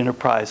large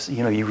enterprise,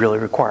 you know, you really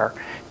require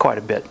quite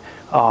a bit.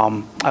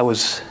 I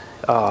was,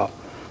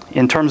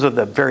 in terms of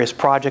the various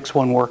projects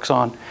one works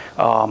on,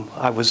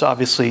 I was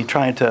obviously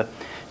trying to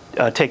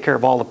take care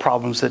of all the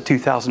problems that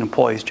 2,000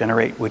 employees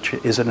generate, which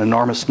is an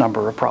enormous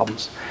number of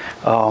problems.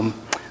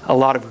 A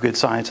lot of good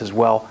science as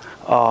well.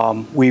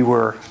 We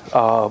were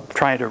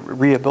trying to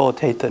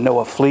rehabilitate the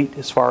NOAA fleet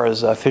as far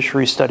as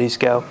fishery studies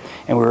go,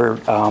 and we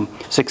were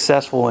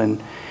successful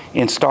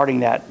in starting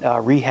that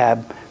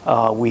rehab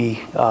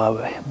We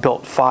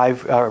built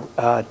 5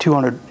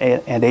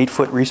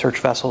 208-foot research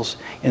vessels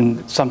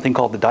in something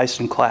called the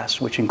Dyson class,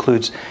 which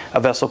includes a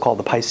vessel called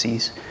the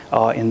Pisces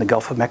in the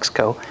Gulf of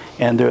Mexico.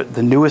 And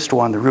the newest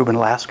one, the Reuben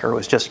Lasker,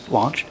 was just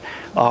launched.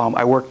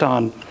 I worked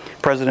on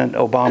President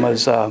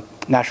Obama's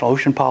National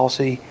Ocean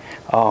Policy.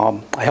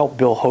 I helped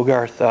Bill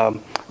Hogarth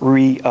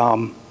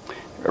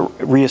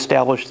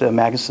reestablish the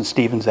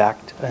Magnuson-Stevens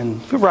Act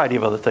and a variety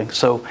of other things.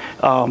 So,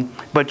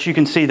 but you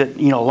can see that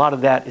a lot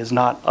of that is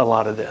not a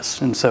lot of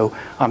this, and so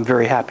I'm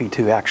very happy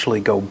to actually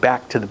go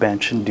back to the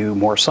bench and do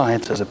more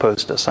science as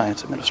opposed to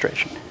science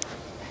administration.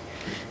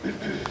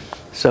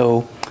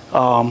 So,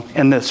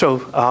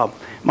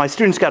 my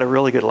students got a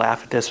really good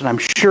laugh at this, and I'm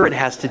sure it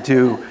has to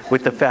do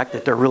with the fact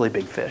that they're really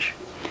big fish.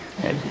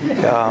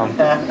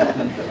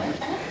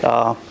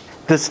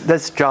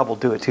 This job will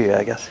do it to you,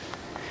 I guess.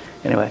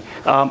 Anyway,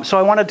 so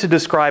I wanted to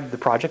describe the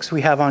projects we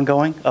have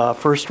ongoing.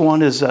 First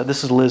one is,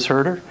 this is Liz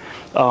Herder.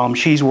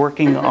 She's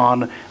working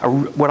on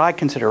what I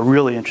consider a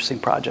really interesting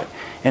project.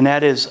 And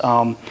that is,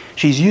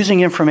 she's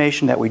using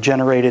information that we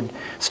generated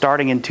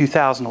starting in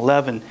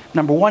 2011.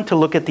 Number one, to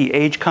look at the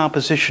age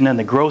composition and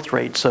the growth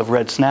rates of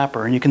red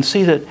snapper. And you can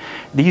see that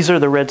these are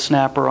the red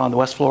snapper on the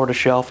West Florida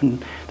shelf.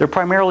 And they're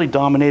primarily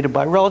dominated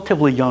by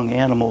relatively young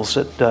animals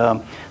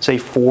at, say,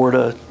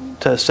 4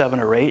 to 7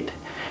 or 8.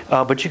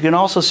 But you can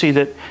also see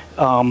that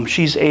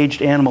she's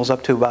aged animals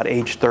up to about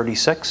age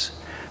 36.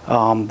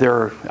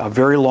 They're a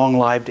very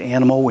long-lived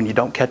animal when you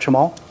don't catch them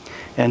all.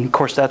 And of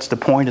course, that's the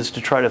point, is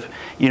to try to,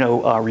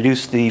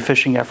 reduce the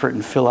fishing effort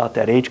and fill out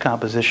that age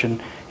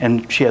composition.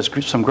 And she has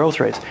some growth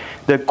rates.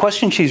 The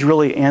question she's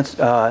really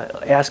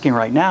asking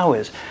right now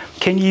is,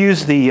 can you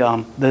use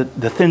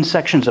the thin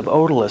sections of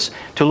otoliths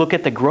to look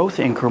at the growth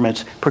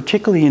increments,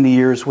 particularly in the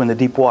years when the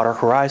Deepwater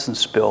Horizon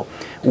spill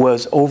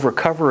was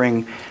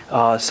overcovering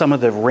some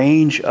of the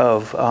range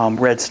of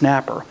red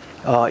snapper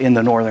in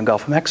the northern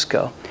Gulf of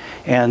Mexico?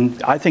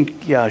 And I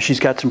think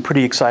she's got some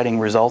pretty exciting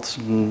results,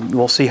 and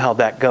we'll see how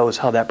that goes,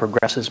 how that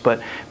progresses.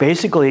 But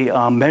basically,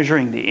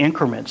 measuring the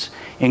increments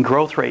in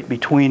growth rate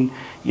between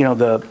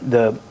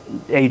the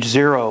age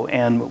 0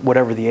 and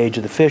whatever the age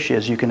of the fish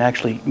is, you can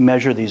actually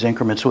measure these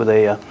increments with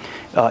a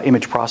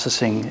image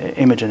processing,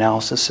 image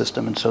analysis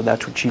system. And so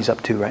that's what she's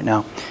up to right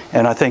now.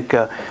 And I think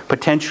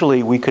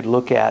potentially we could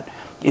look at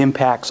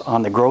impacts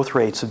on the growth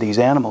rates of these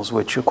animals,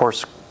 which of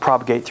course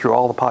propagate through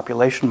all the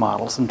population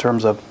models in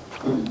terms of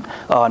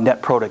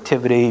net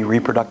productivity,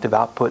 reproductive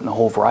output, and a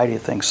whole variety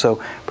of things.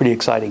 So pretty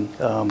exciting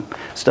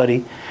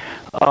study.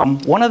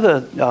 One of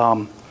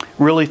the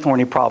really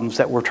thorny problems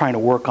that we're trying to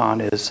work on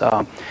is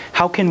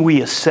how can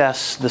we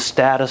assess the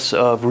status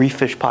of reef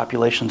fish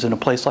populations in a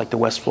place like the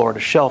West Florida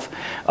shelf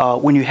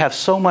when you have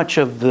so much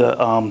of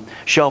the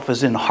shelf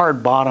is in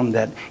hard bottom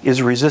that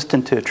is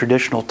resistant to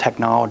traditional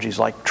technologies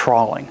like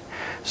trawling.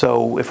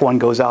 So if one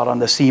goes out on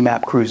the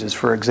CMAP cruises,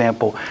 for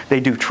example, they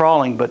do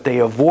trawling, but they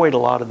avoid a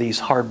lot of these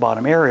hard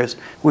bottom areas,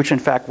 which in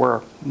fact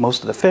where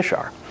most of the fish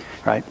are,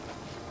 right?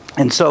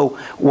 And so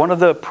one of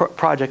the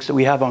projects that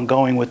we have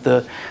ongoing with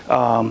the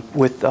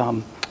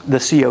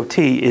COT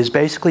is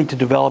basically to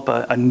develop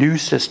a new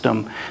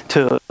system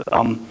to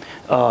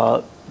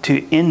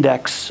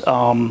index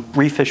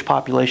reef fish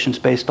populations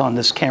based on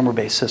this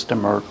camera-based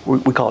system, or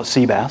we call it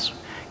CBAS.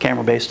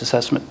 Camera-based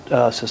assessment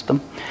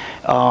system.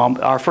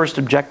 Our first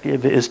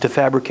objective is to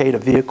fabricate a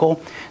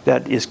vehicle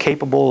that is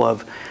capable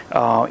of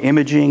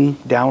imaging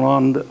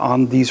down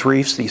on these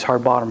reefs, these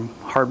hard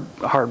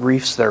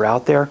reefs that are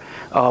out there,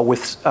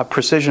 with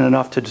precision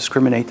enough to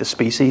discriminate the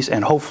species,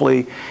 and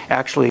hopefully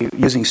actually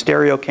using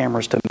stereo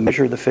cameras to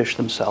measure the fish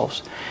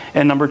themselves.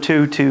 And number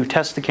two, to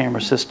test the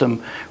camera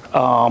system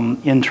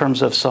in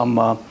terms of some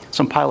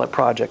pilot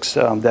projects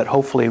that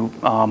hopefully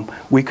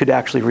we could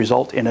actually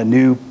result in a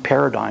new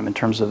paradigm in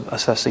terms of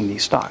assessing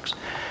these stocks.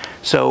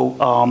 So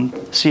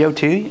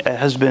COT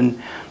has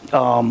been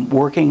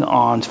working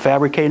on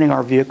fabricating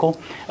our vehicle.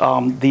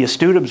 The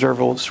astute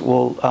observers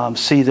will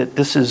see that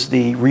this is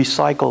the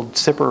recycled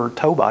Sipper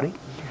tow body,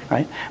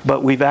 right?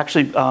 But we've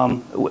actually,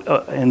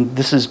 and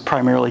this is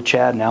primarily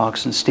Chad and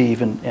Alex and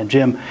Steve and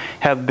Jim,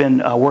 have been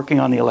working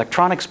on the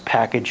electronics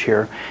package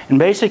here. And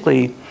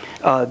basically,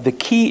 the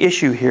key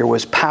issue here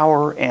was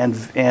power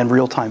and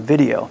real-time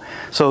video.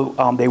 So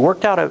they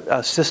worked out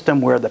a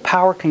system where the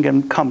power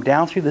can come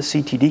down through the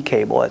CTD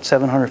cable at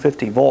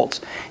 750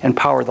 volts and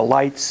power the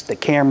lights, the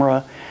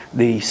camera,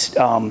 the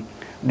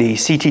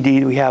CTD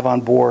that we have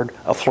on board,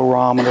 a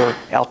fluorometer,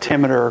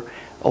 altimeter,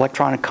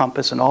 electronic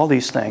compass, and all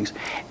these things,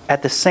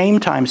 at the same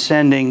time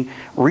sending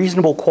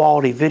reasonable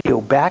quality video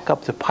back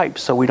up the pipe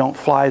so we don't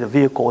fly the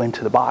vehicle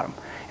into the bottom.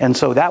 And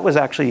so that was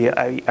actually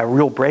a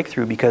real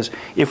breakthrough, because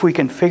if we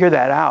can figure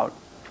that out,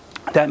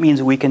 that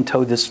means we can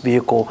tow this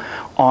vehicle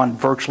on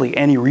virtually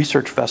any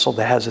research vessel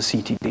that has a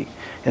CTD.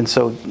 And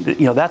so,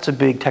 that's a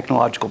big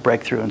technological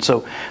breakthrough. And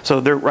so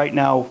they're right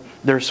now,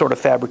 they're sort of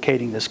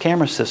fabricating this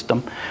camera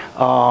system.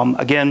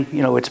 Again,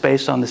 it's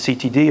based on the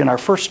CTD, and our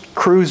first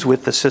cruise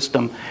with the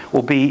system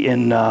will be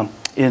in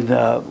in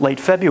late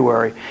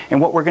February.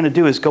 And what we're going to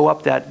do is go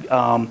up that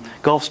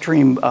Gulf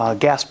Stream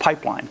gas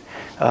pipeline,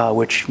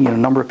 which a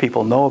number of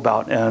people know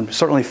about, and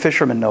certainly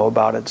fishermen know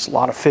about. It's a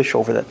lot of fish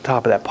over the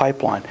top of that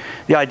pipeline.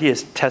 The idea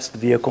is to test the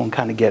vehicle and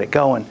kind of get it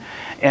going.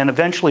 And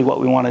eventually what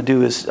we want to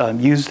do is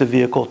use the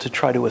vehicle to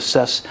try to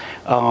assess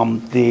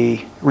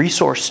the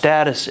resource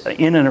status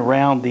in and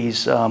around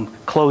these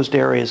closed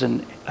areas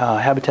and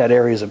habitat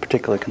areas of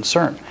particular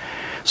concern.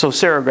 So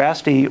Sarah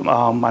Grasti,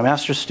 my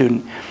master's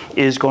student,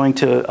 is going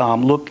to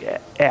look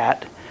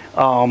at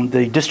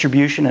the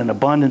distribution and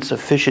abundance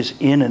of fishes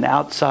in and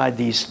outside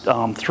these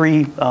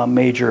three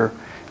major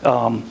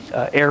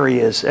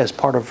areas as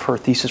part of her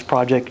thesis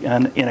project,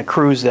 and in a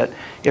cruise that,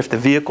 if the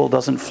vehicle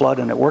doesn't flood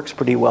and it works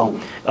pretty well,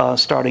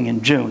 starting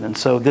in June. And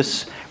so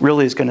this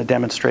really is going to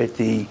demonstrate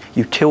the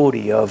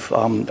utility of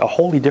a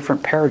wholly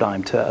different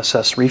paradigm to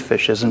assess reef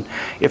fishes. And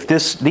if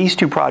these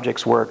two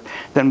projects work,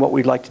 then what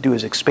we'd like to do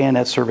is expand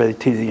that survey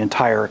to the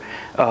entire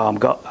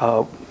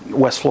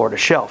West Florida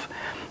shelf.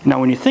 Now,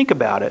 when you think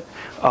about it,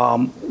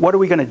 what are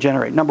we going to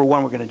generate? Number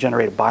one, we're going to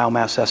generate a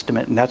biomass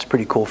estimate, and that's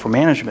pretty cool for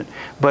management.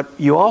 But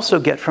you also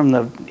get from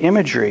the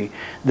imagery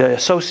the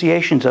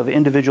associations of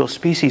individual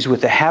species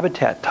with the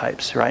habitat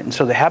types, right? And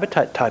so the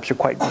habitat types are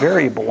quite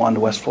variable on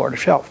the West Florida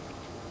shelf.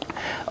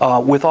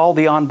 With all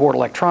the onboard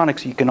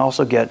electronics, you can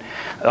also get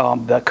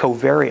the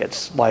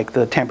covariates, like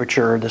the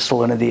temperature, the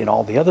salinity, and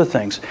all the other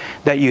things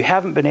that you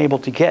haven't been able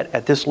to get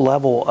at this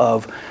level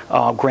of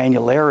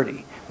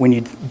granularity when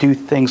you do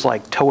things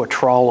like tow a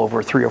trawl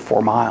over 3 or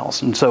 4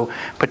 miles. And so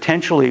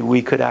potentially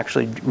we could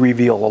actually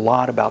reveal a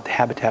lot about the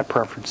habitat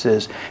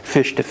preferences,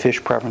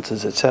 fish-to-fish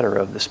preferences, et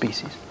cetera, of the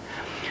species.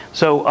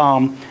 So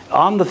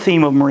on the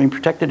theme of marine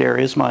protected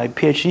areas, my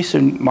PhD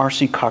student,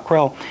 Marcy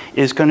Cockrell,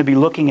 is going to be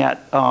looking at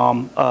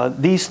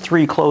these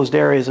three closed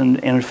areas and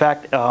in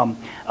fact,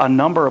 a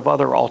number of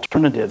other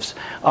alternatives,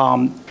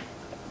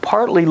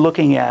 partly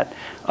looking at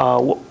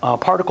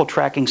particle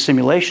tracking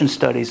simulation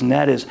studies, and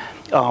that is,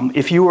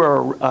 if you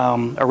were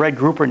a red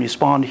grouper and you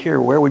spawned here,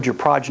 where would your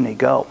progeny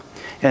go?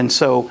 And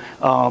so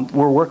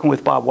we're working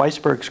with Bob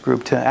Weisberg's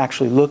group to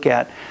actually look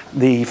at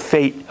the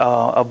fate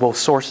of both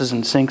sources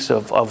and sinks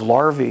of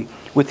larvae,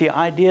 with the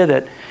idea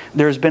that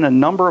there's been a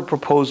number of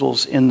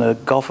proposals in the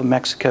Gulf of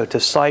Mexico to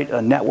site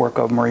a network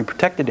of marine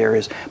protected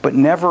areas, but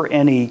never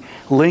any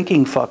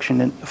linking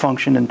function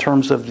in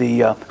terms of the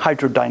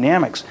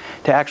hydrodynamics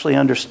to actually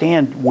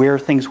understand where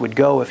things would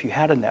go if you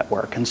had a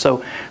network. And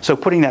so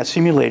putting that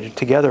simulated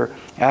together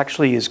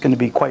actually is going to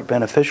be quite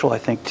beneficial, I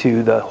think,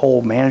 to the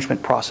whole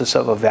management process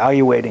of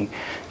evaluating,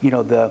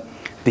 the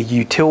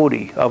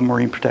utility of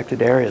marine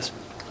protected areas.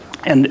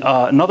 And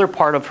another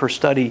part of her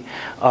study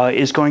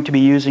is going to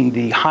be using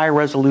the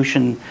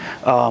high-resolution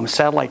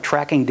satellite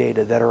tracking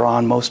data that are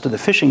on most of the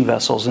fishing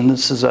vessels. And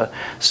this is a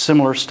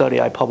similar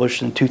study I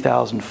published in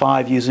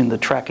 2005 using the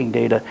tracking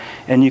data.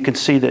 And you can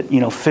see that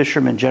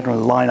fishermen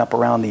generally line up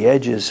around the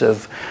edges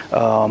of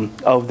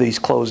these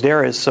closed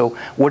areas. So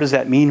what does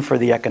that mean for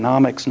the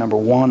economics, number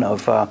one,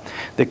 of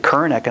the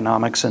current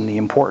economics and the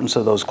importance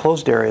of those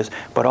closed areas,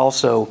 but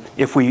also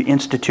if we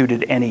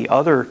instituted any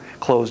other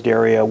closed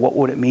area, what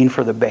would it mean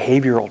for the behavioral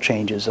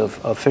changes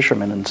of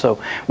fishermen? And so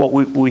what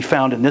we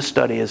found in this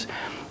study is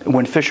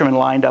when fishermen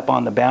lined up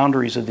on the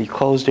boundaries of the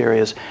closed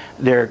areas,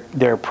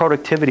 their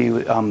productivity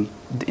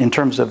in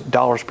terms of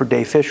dollars per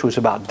day fish was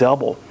about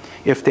double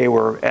if they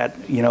were at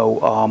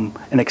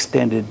an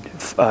extended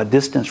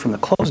distance from the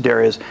closed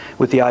areas,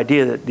 with the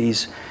idea that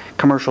these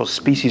commercial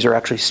species are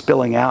actually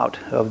spilling out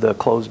of the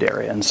closed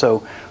area. And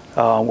so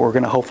we're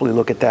going to hopefully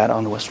look at that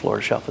on the West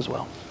Florida shelf as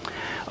well.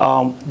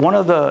 On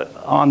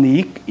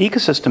the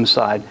ecosystem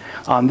side,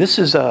 this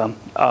is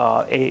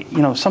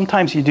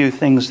sometimes you do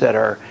things that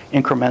are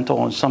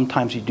incremental and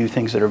sometimes you do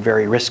things that are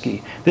very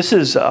risky. This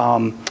is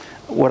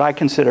what I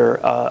consider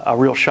a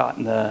real shot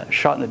in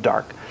the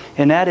dark.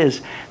 And that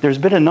is, there's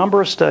been a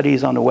number of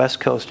studies on the West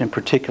Coast in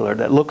particular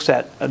that look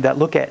at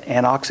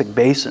anoxic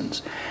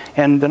basins.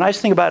 And the nice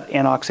thing about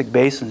anoxic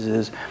basins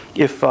is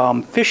if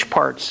fish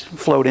parts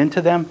float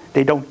into them,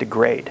 they don't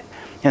degrade.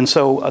 And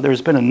so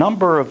there's been a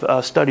number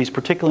of studies,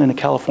 particularly in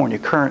the California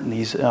current, in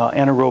these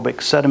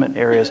anaerobic sediment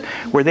areas,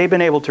 where they've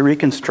been able to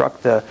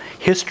reconstruct the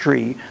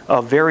history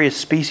of various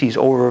species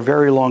over a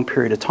very long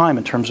period of time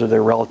in terms of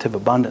their relative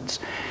abundance.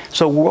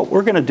 So what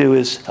we're going to do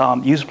is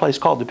use a place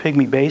called the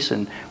Pygmy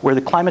Basin, where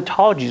the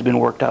climatology has been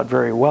worked out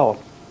very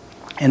well.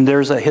 And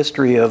there's a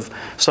history of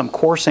some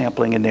core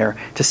sampling in there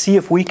to see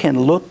if we can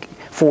look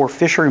for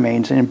fish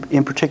remains,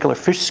 in particular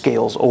fish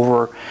scales,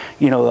 over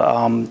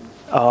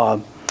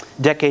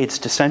decades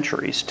to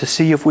centuries, to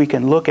see if we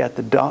can look at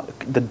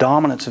the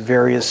dominance of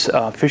various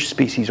fish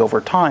species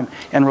over time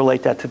and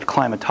relate that to the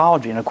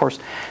climatology. And of course,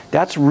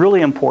 that's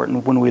really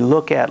important when we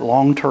look at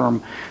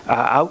long-term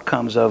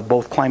outcomes of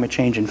both climate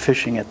change and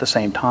fishing at the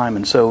same time.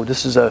 And so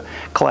this is a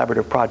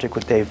collaborative project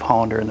with Dave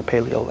Hollander in the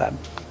Paleo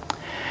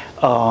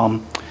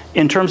Lab.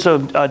 In terms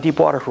of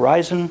Deepwater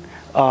Horizon,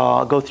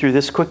 I'll go through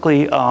this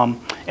quickly.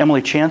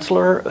 Emily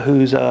Chancellor,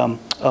 who's a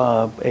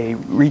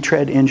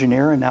retread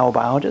engineer and now a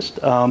biologist,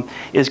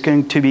 is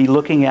going to be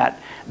looking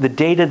at the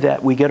data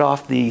that we get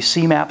off the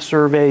CMAP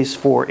surveys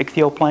for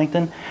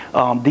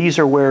ichthyoplankton. These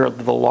are where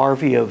the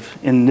larvae of,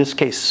 in this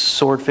case,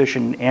 swordfish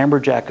and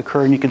amberjack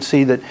occur, and you can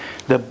see that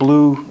the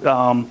blue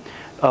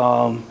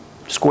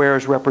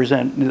squares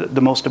represent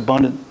the most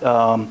abundant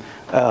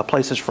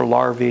places for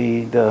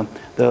larvae, the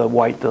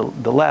white,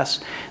 the less.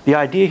 The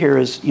idea here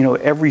is, you know,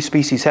 every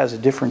species has a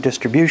different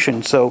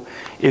distribution. So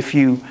if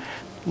you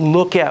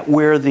look at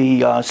where the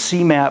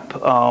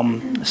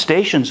CMAP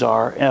stations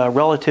are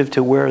relative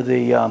to where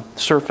the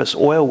surface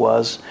oil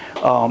was,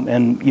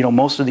 and you know,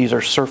 most of these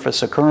are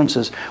surface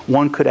occurrences,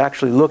 one could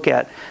actually look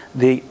at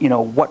the, you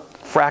know, what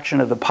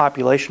fraction of the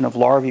population of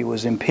larvae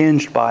was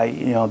impinged by,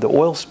 you know, the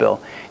oil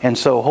spill, and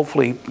so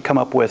hopefully come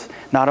up with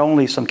not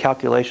only some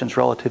calculations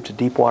relative to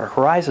Deepwater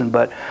Horizon,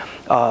 but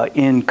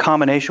in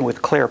combination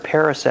with Claire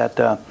Paris at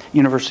the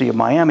University of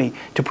Miami,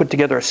 to put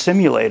together a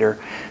simulator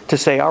to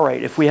say, all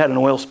right, if we had an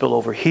oil spill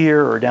over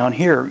here or down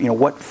here, you know,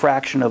 what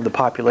fraction of the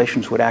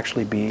populations would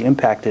actually be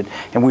impacted?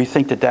 And we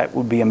think that that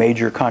would be a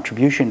major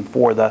contribution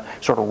for the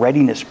sort of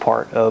readiness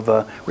part of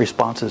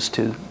responses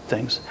to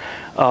things.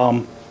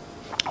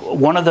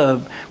 One of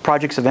the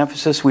projects of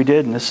emphasis we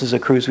did, and this is a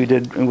cruise we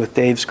did with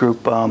Dave's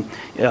group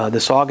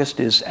this August,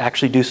 is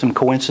actually do some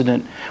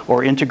coincident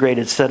or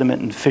integrated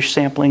sediment and fish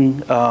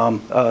sampling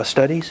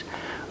studies.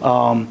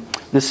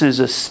 This is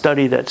a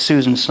study that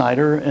Susan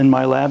Snyder in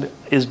my lab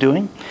is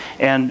doing,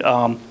 and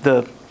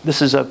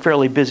this is a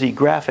fairly busy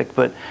graphic,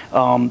 but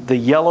the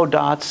yellow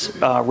dots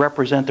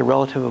represent the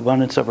relative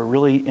abundance of a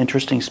really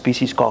interesting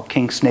species called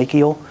king snake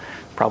eel.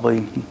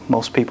 Probably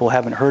most people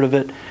haven't heard of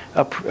it.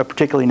 A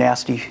particularly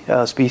nasty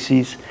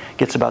species,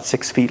 gets about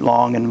 6 feet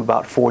long and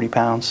about 40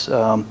 pounds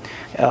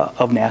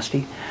of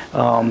nasty.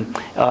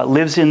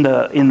 Lives in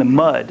the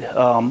mud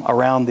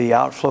around the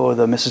outflow of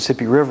the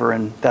Mississippi River,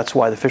 and that's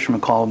why the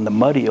fishermen call them the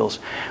mud eels.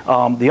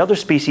 The other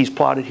species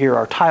plotted here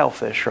are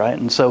tilefish, right?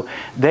 And so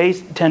they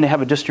tend to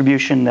have a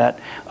distribution that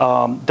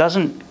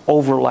doesn't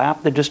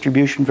overlap the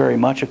distribution very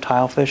much of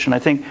tilefish, and I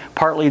think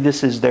partly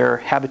this is their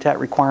habitat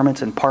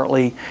requirements, and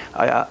partly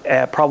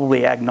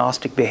probably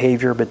agnostic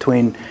behavior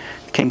between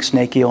king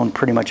snake eel and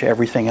pretty much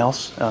everything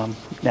else,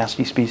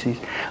 nasty species.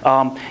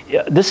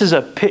 This is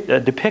a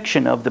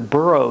depiction of the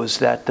burrows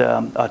that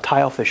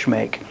tilefish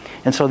make,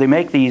 and so they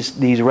make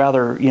these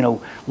rather, you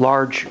know,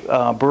 large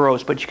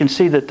burrows. But you can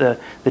see that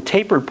the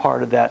tapered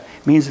part of that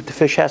means that the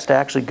fish has to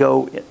actually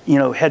go, you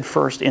know, head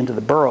first into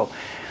the burrow.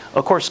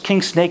 Of course,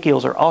 king snake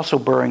eels are also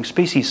burrowing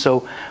species,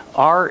 so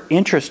our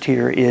interest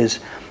here is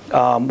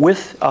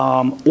with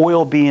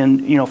oil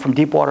being, you know, from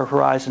Deepwater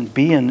Horizon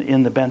being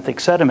in the benthic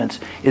sediments,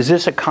 is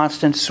this a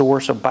constant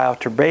source of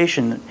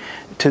bioturbation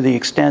to the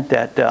extent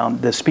that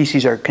the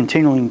species are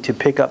continuing to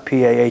pick up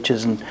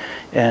PAHs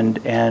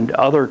and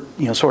other,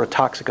 you know, sort of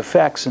toxic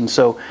effects? And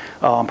so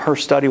her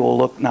study will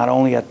look not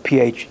only at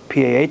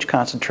PAH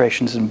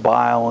concentrations in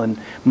bile and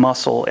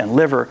muscle and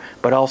liver,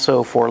 but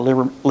also for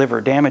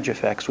liver damage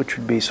effects, which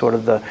would be sort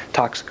of the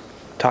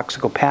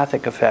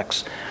toxicopathic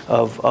effects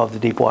of the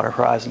Deepwater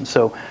Horizon.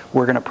 So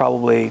we're going to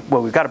probably,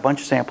 well, we've got a bunch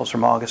of samples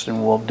from August,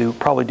 and we'll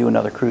probably do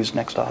another cruise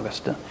next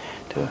August to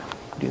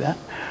do that.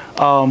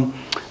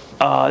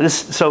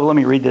 So let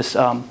me read this.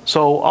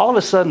 So all of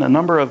a sudden, a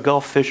number of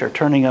Gulf fish are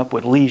turning up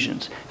with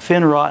lesions,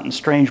 fin rot, and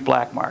strange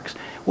black marks.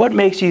 What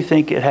makes you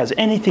think it has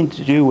anything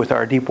to do with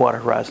our Deepwater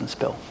Horizon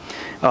spill?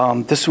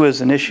 This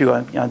was an issue,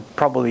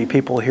 probably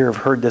people here have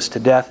heard this to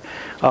death.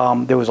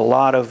 There was a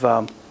lot of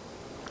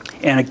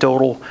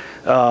anecdotal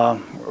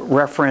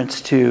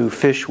reference to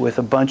fish with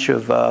a bunch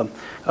of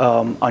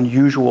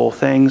unusual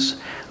things.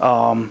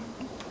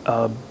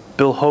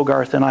 Bill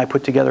Hogarth and I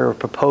put together a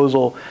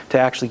proposal to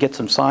actually get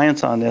some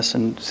science on this,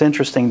 and it's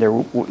interesting,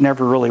 there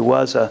never really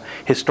was a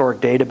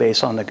historic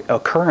database on the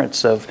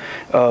occurrence of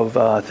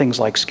things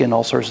like skin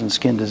ulcers and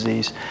skin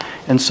disease.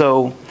 And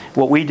so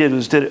what we did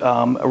was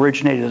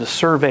originated a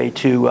survey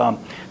to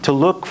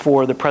look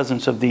for the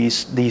presence of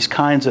these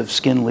kinds of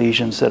skin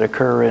lesions that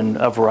occur in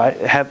a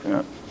variety,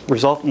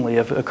 resultantly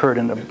have occurred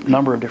in a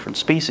number of different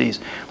species,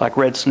 like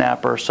red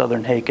snapper,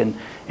 southern hake, and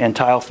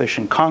tilefish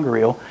and conger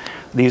eel.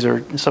 These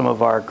are some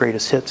of our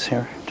greatest hits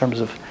here in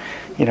terms of,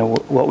 you know,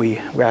 what we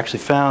actually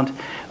found.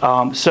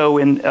 So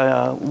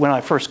when I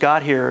first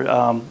got here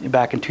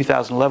back in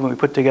 2011, we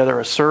put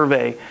together a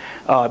survey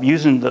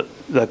using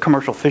the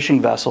commercial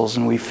fishing vessels,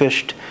 and we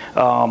fished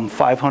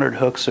 500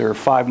 hooks or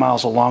 5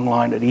 miles of long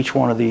line at each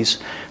one of these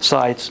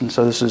sites. And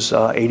so this is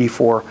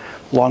 84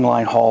 long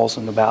line hauls,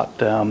 and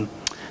about,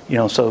 you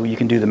know, so you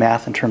can do the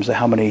math in terms of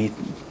how many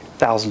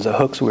thousands of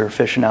hooks we were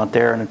fishing out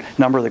there, and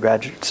a number of the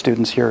graduate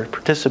students here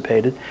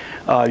participated.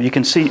 You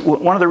can see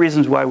one of the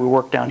reasons why we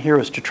worked down here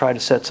is to try to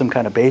set some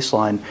kind of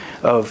baseline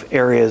of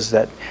areas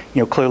that,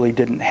 you know, clearly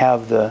didn't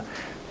have the,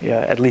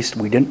 at least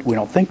we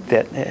don't think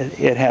that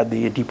it had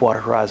the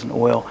Deepwater Horizon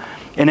oil.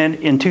 And then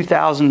in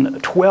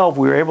 2012,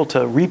 we were able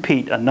to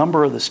repeat a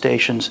number of the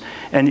stations,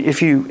 and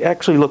if you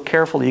actually look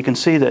carefully, you can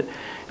see that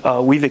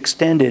we've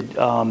extended,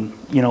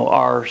 you know,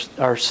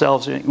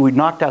 ourselves. We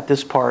knocked out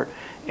this part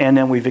and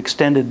then we've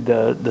extended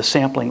the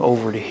sampling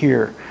over to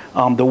here.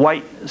 The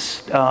white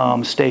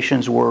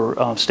stations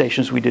were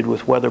stations we did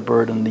with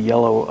Weatherbird, and the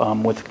yellow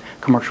with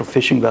commercial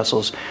fishing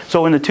vessels.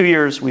 So in the 2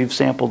 years, we've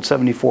sampled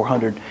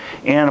 7,400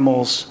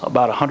 animals,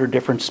 about 100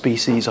 different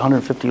species,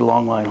 150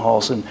 longline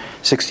hauls, and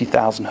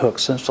 60,000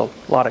 hooks. That's a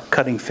lot of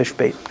cutting fish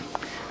bait.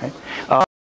 Right?